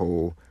my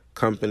whole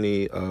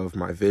company, of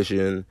my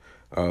vision,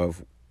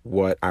 of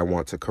what I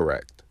want to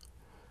correct.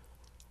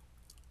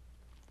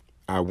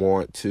 I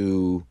want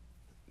to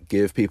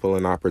give people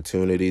an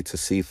opportunity to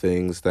see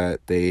things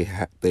that they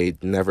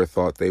never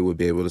thought they would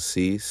be able to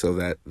see, so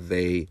that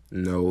they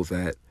know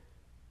that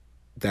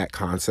that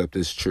concept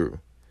is true.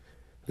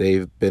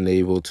 They've been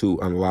able to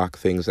unlock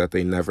things that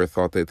they never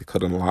thought that they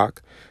could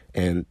unlock,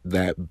 and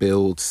that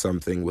builds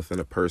something within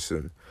a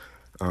person.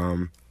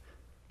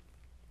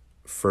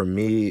 For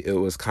me, it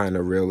was kind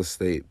of real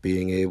estate,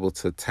 being able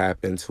to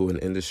tap into an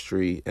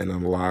industry and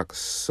unlock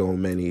so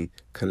many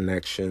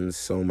connections,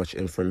 so much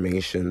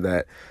information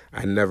that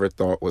I never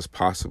thought was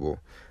possible.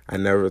 I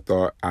never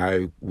thought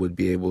I would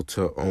be able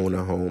to own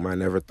a home. I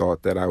never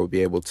thought that I would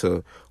be able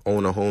to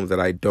own a home that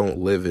I don't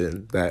live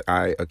in, that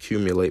I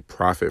accumulate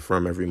profit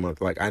from every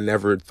month. Like, I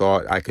never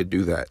thought I could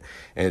do that.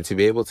 And to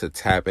be able to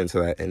tap into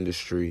that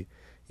industry,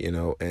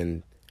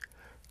 and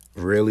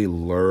really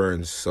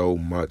learn so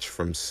much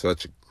from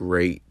such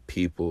great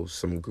people,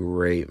 some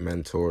great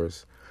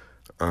mentors.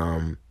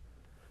 I'm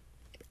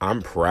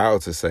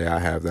proud to say I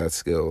have that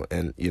skill.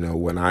 And,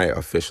 when I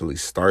officially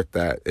start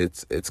that,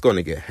 it's going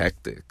to get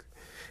hectic.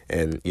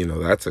 And,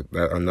 that's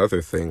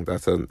another thing.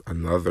 That's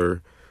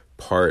another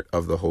part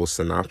of the whole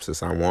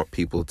synopsis. I want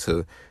people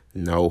to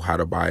know how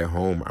to buy a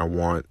home. I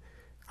want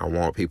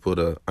people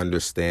to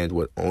understand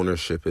what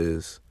ownership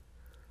is.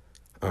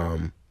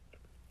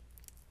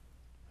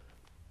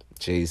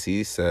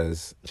 Jay-Z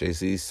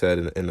said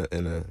in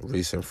a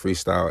recent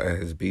freestyle at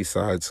his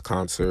B-Sides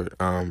concert,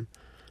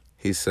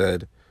 he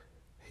said,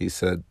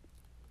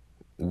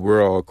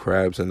 we're all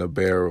crabs in a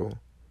barrel.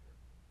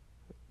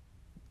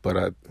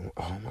 But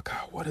oh my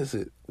God, what is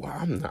it? Well,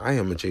 I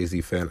am a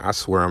Jay-Z fan. I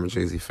swear I'm a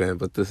Jay-Z fan,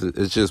 but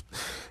it's just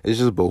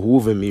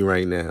behooving me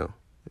right now.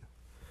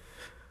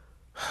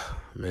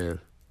 Man.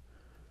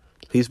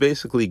 He's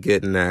basically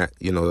getting at,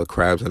 the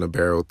crabs in a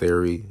barrel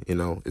theory.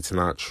 It's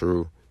not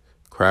true.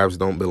 Crabs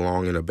don't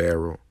belong in a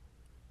barrel.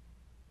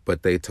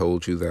 But they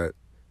told you that.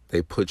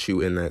 They put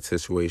you in that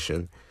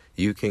situation.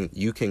 You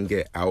can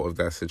get out of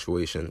that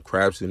situation.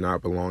 Crabs do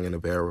not belong in a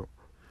barrel.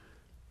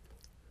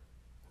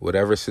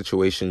 Whatever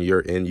situation you're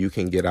in, you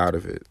can get out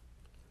of it.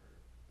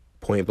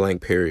 Point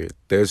blank, period.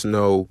 There's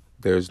no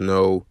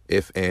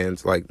if,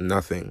 ands, like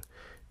nothing.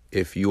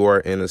 If you are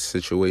in a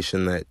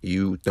situation that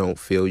you don't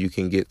feel you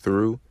can get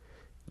through,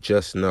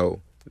 just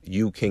know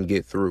you can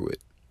get through it.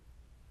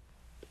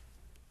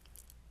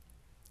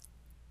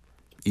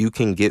 You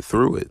can get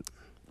through it.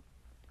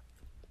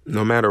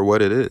 No matter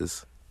what it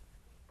is.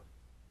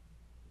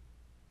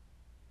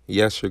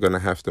 Yes, you're going to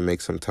have to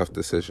make some tough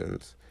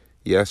decisions.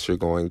 Yes, you're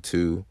going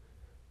to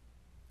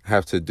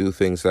have to do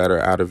things that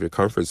are out of your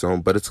comfort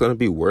zone, but it's going to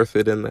be worth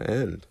it in the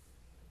end.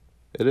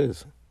 It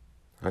is.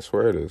 I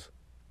swear it is.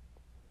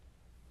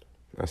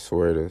 I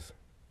swear it is.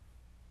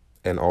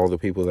 And all the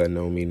people that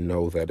know me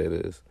know that it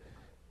is.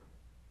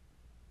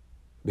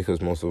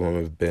 Because most of them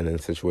have been in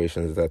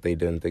situations that they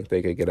didn't think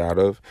they could get out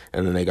of,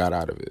 and then they got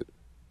out of it.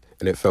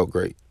 And it felt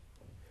great.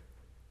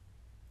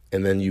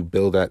 And then you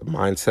build that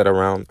mindset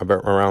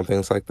around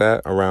things like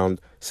that, around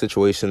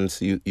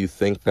situations you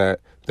think that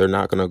they're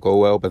not going to go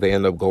well, but they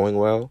end up going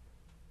well.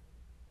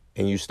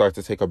 And you start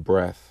to take a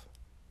breath.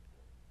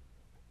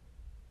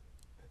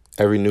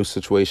 Every new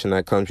situation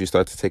that comes, you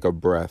start to take a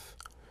breath.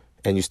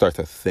 And you start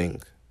to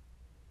think.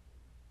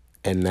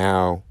 And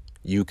now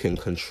you can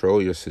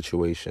control your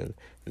situation.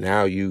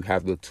 Now you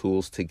have the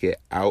tools to get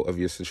out of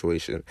your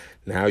situation.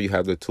 Now you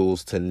have the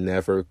tools to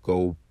never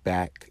go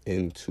back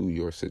into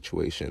your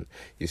situation.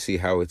 You see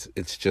how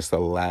it's just a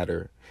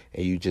ladder,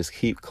 and you just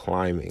keep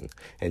climbing.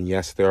 And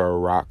yes, there are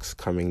rocks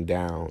coming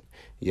down.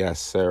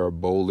 Yes, there are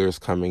boulders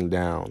coming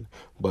down.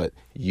 But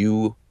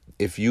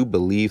if you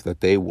believe that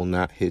they will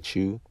not hit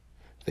you,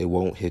 they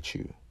won't hit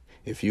you.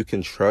 If you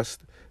can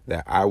trust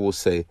that I will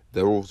say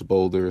those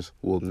boulders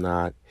will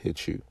not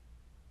hit you,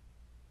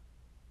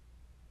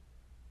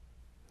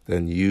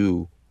 then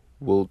you'll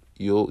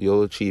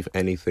achieve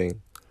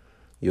anything.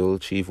 You'll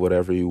achieve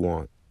whatever you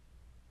want.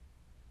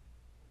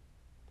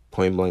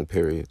 Point blank,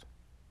 period.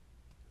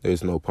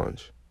 There's no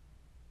punch.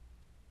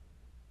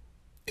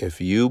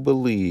 If you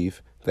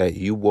believe that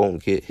you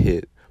won't get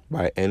hit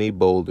by any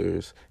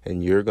boulders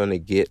and you're going to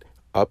get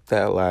up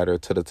that ladder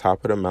to the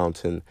top of the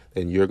mountain,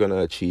 then you're going to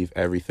achieve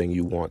everything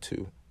you want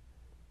to.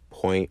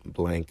 Point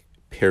blank,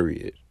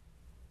 period.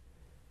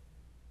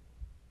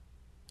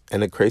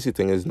 And the crazy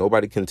thing is,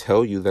 nobody can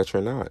tell you that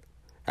you're not.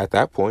 At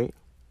that point,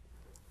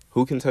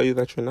 who can tell you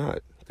that you're not?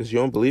 Because you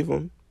don't believe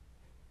them.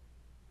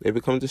 They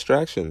become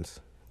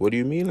distractions. What do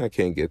you mean I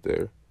can't get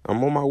there?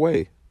 I'm on my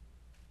way.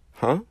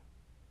 Huh?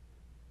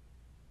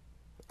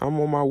 I'm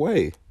on my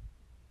way.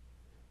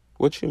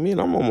 What you mean?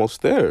 I'm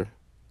almost there.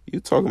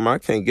 You talking about I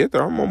can't get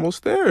there? I'm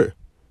almost there.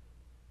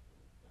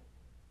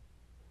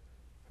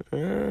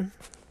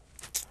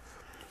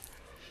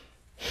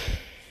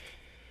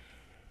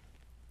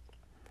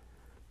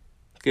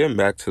 getting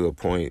back to the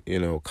point,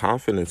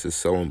 confidence is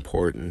so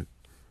important,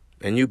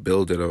 and you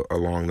build it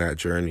along that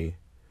journey,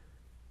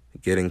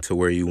 getting to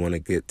where you want to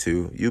get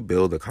to. You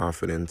build the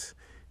confidence.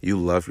 You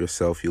love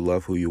yourself. You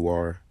love who you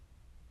are.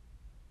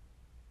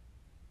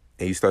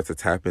 And you start to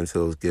tap into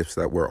those gifts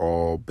that we're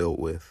all built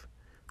with.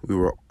 We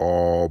were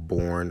all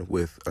born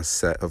with a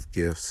set of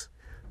gifts.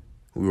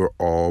 We were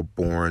all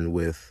born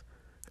with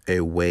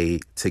a way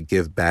to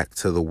give back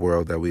to the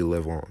world that we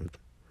live on.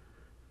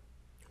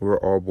 We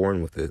were all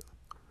born with it.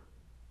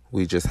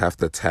 We just have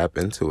to tap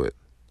into it.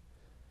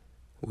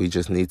 We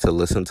just need to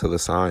listen to the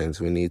signs.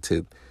 We need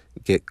to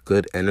get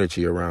good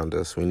energy around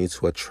us. We need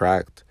to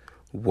attract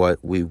what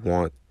we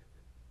want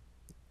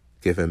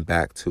given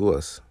back to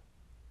us.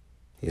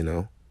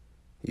 You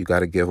got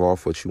to give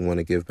off what you want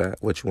to give back,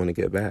 what you want to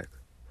get back.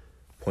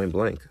 Point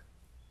blank.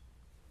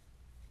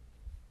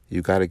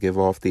 You got to give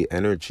off the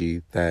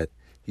energy that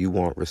you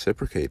want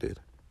reciprocated.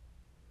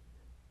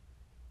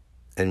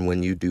 And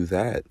when you do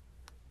that,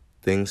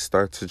 things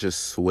start to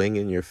just swing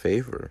in your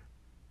favor.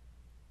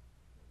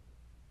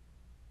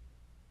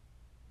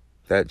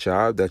 That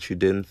job that you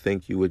didn't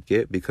think you would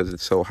get because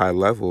it's so high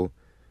level,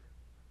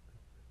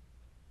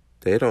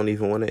 they don't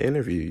even want to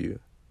interview you.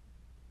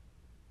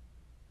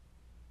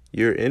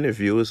 Your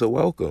interview is a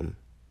welcome.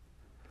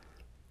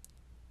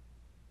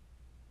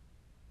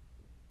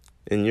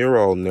 And you're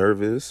all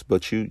nervous,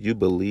 but you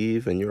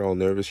believe, and you're all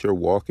nervous. You're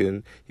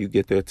walking, you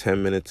get there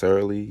 10 minutes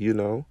early,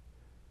 And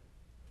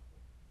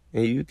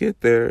you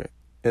get there,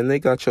 and they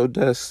got your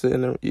desk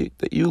sitting there.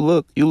 You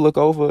look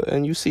over,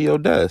 and you see your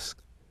desk.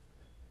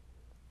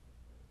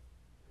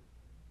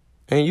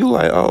 And you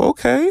like, oh,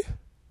 okay.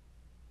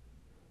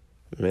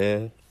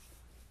 Man,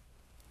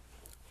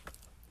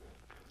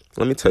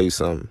 let me tell you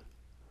something.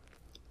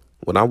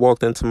 When I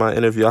walked into my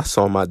interview, I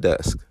saw my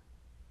desk.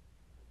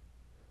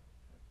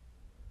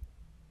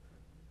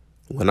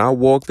 When I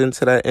walked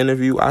into that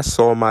interview, I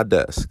saw my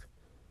desk.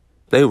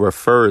 They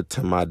referred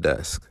to my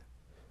desk.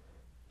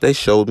 They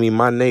showed me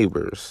my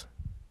neighbors.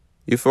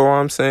 You feel what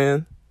I'm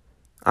saying?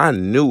 I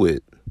knew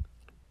it.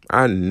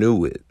 And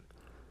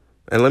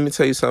let me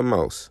tell you something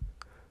else.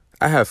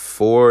 I had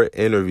 4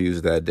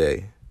 interviews that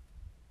day.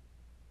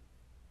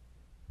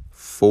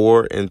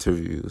 4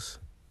 interviews.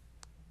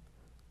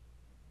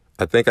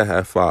 I think I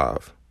had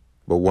 5,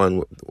 but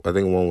I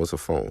think one was a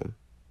phone.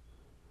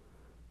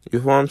 You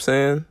know what I'm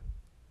saying?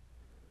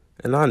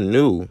 And I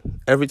knew.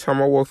 Every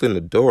time I walked in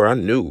the door, I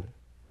knew.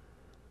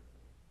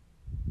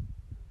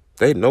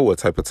 They know what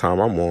type of time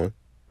I'm on.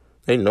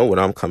 They know what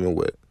I'm coming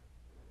with.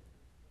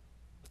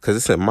 Because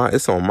it's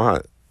on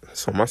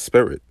my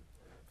spirit.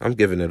 I'm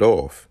giving it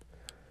off.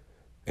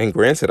 And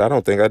granted, I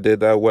don't think I did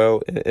that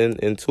well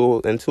in two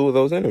of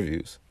those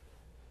interviews.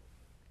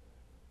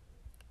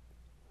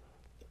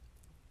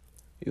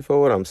 You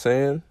feel what I'm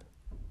saying?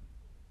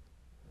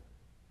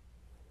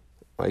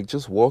 Like,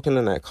 just walking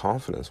in that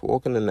confidence,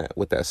 walking in that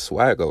with that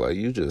swagger, like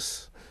you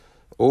just,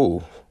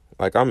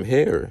 like I'm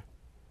here.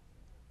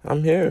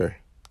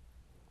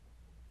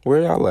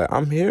 Where y'all at?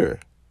 I'm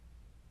here.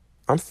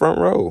 I'm front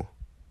row.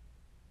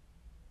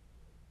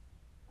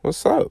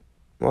 What's up?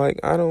 Like,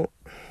 I don't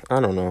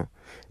know.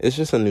 It's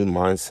just a new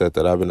mindset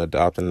that I've been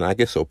adopting, and I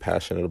get so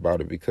passionate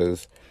about it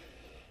because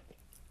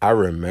I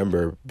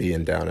remember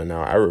being down and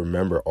out. I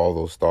remember all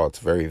those thoughts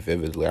very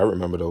vividly. I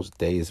remember those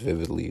days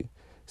vividly.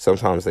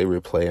 Sometimes they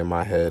replay in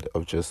my head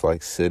of just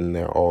like sitting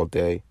there all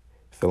day,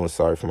 feeling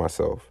sorry for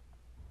myself.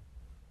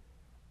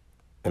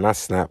 And I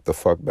snapped the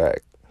fuck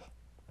back.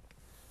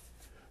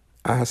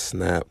 I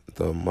snapped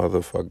the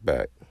motherfuck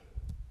back.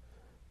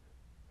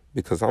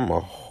 Because I'm a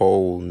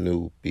whole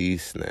new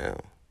beast now.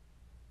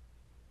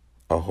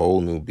 A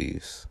whole new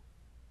beast.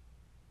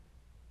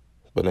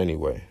 But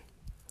anyway,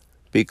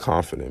 be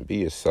confident, be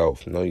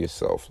yourself, know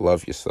yourself,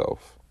 love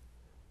yourself.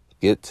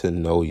 Get to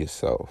know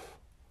yourself.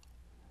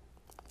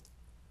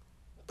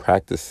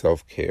 Practice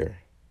self-care.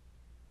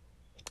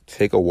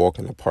 Take a walk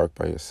in the park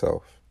by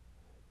yourself.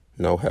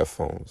 No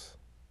headphones.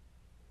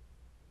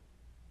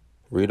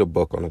 Read a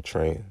book on a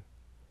train.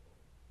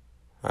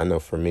 I know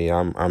for me,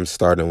 I'm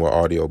starting with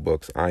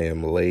audiobooks. I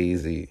am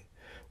lazy.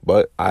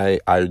 But I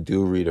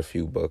do read a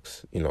few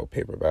books,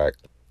 paperback,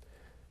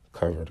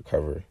 cover to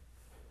cover.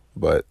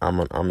 But I'm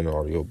an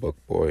audiobook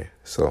boy,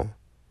 so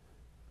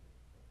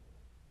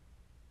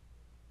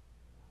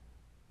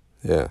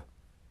yeah.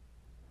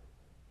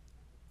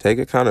 Take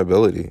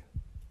accountability.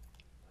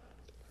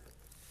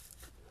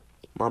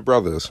 My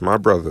brothers,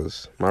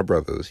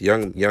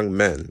 young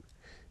men.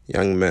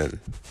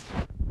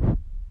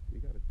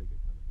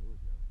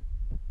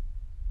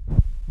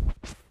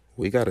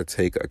 We gotta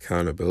take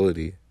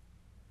accountability.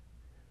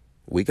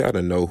 We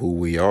gotta know who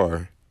we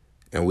are,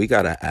 and we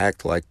gotta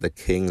act like the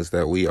kings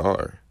that we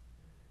are.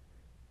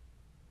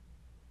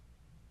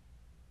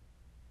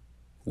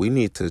 We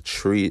need to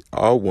treat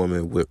our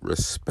women with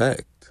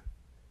respect.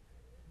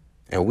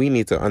 And we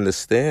need to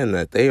understand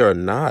that they are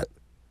not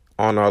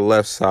on our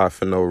left side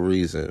for no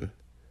reason.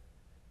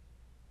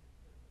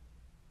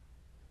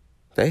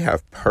 They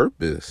have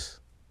purpose.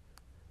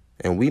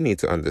 And we need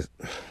to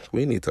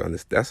We need to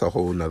understand. That's a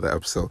whole nother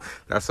episode.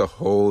 That's a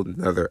whole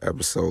nother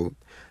episode.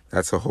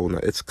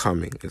 It's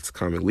coming. It's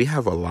coming. We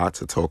have a lot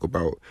to talk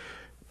about.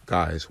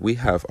 Guys, we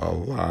have a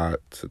lot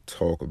to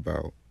talk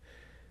about.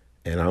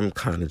 And I'm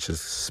kind of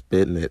just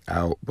spitting it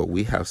out, but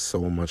we have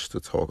so much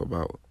to talk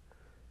about.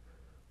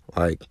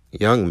 Like,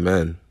 young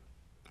men,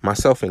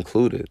 myself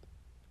included,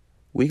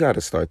 we got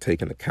to start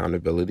taking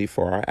accountability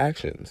for our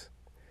actions.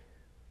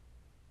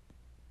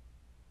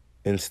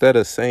 Instead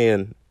of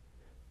saying,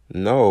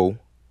 no,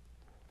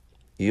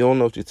 you don't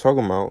know what you're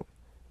talking about.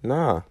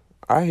 Nah,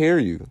 I hear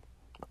you.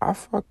 I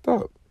fucked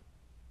up.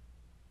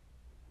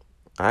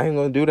 I ain't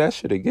going to do that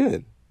shit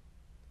again.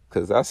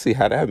 Because I see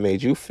how that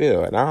made you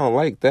feel, and I don't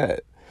like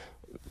that.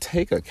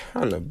 Take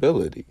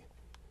accountability.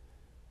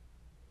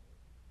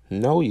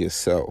 Know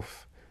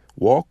yourself.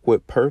 Walk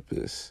with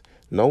purpose.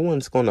 No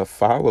one's going to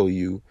follow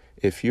you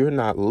if you're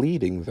not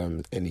leading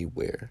them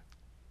anywhere.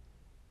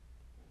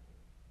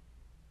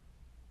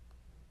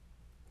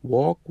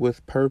 Walk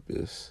with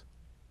purpose.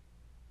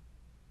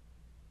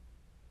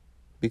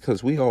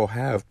 Because we all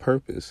have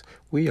purpose.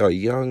 We are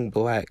young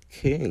black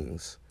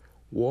kings.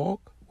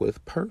 Walk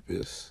with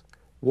purpose.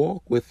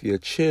 Walk with your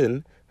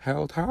chin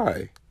held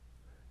high.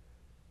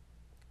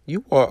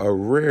 You are a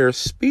rare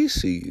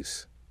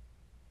species.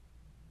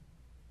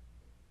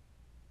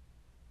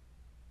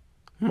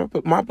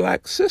 My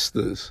black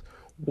sisters,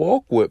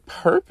 walk with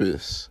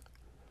purpose.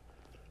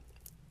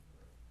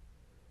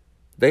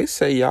 They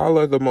say y'all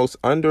are the most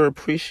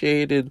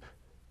underappreciated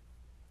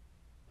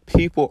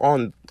people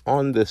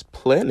on this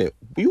planet.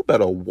 You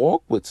better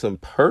walk with some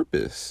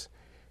purpose.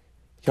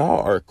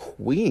 Y'all are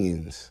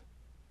queens.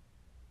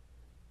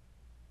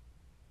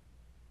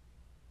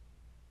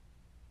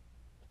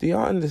 Do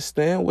y'all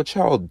understand what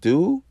y'all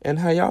do and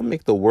how y'all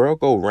make the world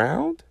go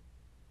round?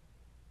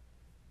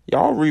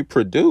 Y'all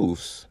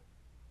reproduce.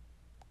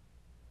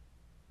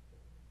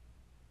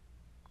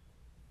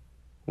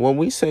 When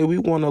we say we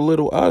want a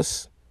little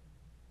us,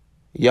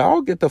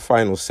 y'all get the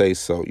final say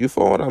so. You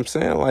feel what I'm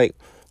saying? Like,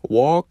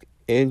 walk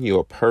in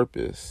your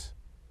purpose.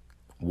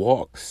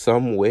 Walk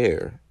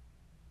somewhere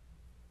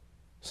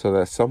so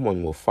that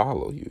someone will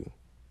follow you.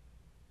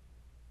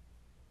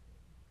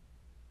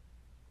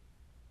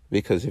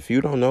 Because if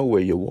you don't know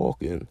where you're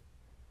walking,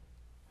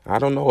 I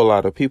don't know a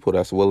lot of people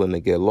that's willing to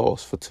get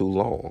lost for too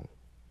long.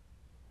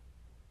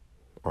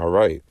 All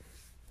right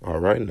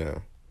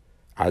now.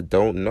 I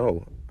don't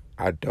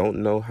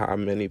know how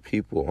many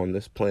people on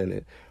this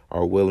planet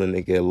are willing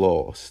to get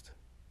lost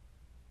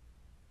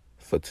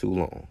for too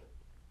long.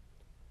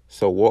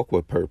 So walk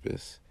with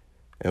purpose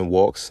and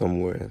walk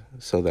somewhere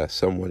so that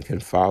someone can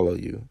follow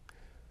you.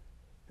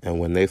 And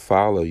when they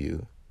follow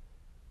you,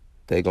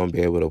 they're going to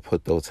be able to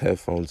put those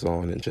headphones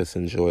on and just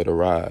enjoy the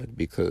ride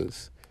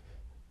because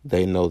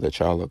they know that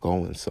y'all are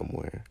going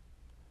somewhere.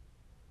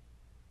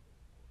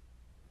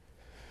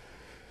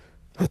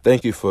 But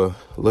thank you for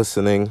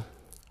listening.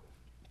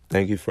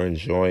 Thank you for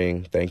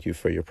enjoying. Thank you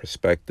for your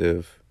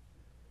perspective.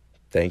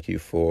 Thank you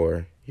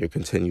for your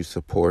continued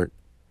support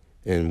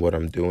in what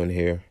I'm doing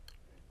here,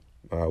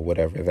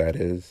 whatever that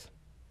is.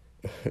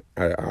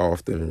 I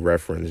often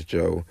reference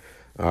Joe,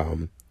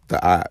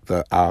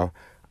 the owl.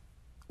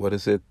 What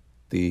is it?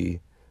 The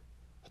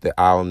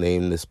I'll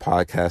name this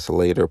podcast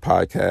later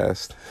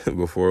podcast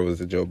before it was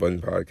the Joe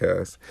Budden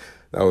podcast.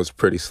 That was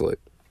pretty slick.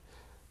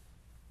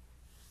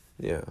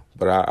 Yeah,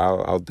 but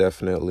I'll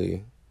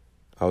definitely,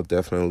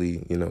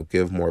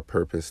 give more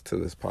purpose to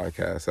this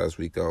podcast as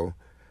we go,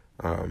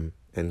 and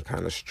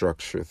kind of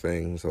structure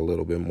things a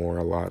little bit more.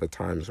 A lot of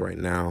times right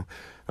now,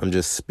 I'm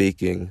just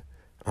speaking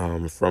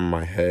from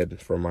my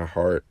head, from my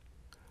heart,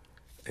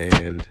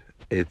 and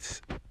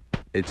it's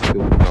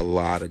doing a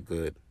lot of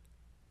good.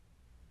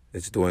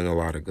 It's doing a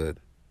lot of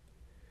good.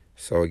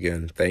 So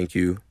again, thank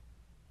you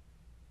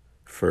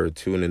for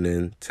tuning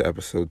in to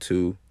episode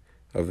 2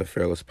 of the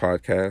Fearless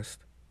Podcast.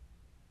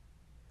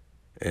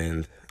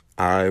 And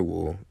I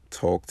will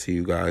talk to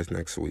you guys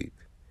next week.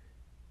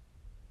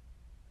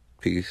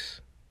 Peace,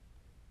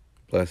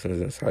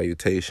 blessings, and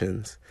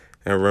salutations.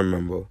 And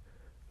remember,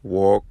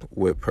 walk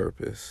with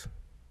purpose.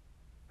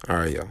 All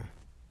right, y'all.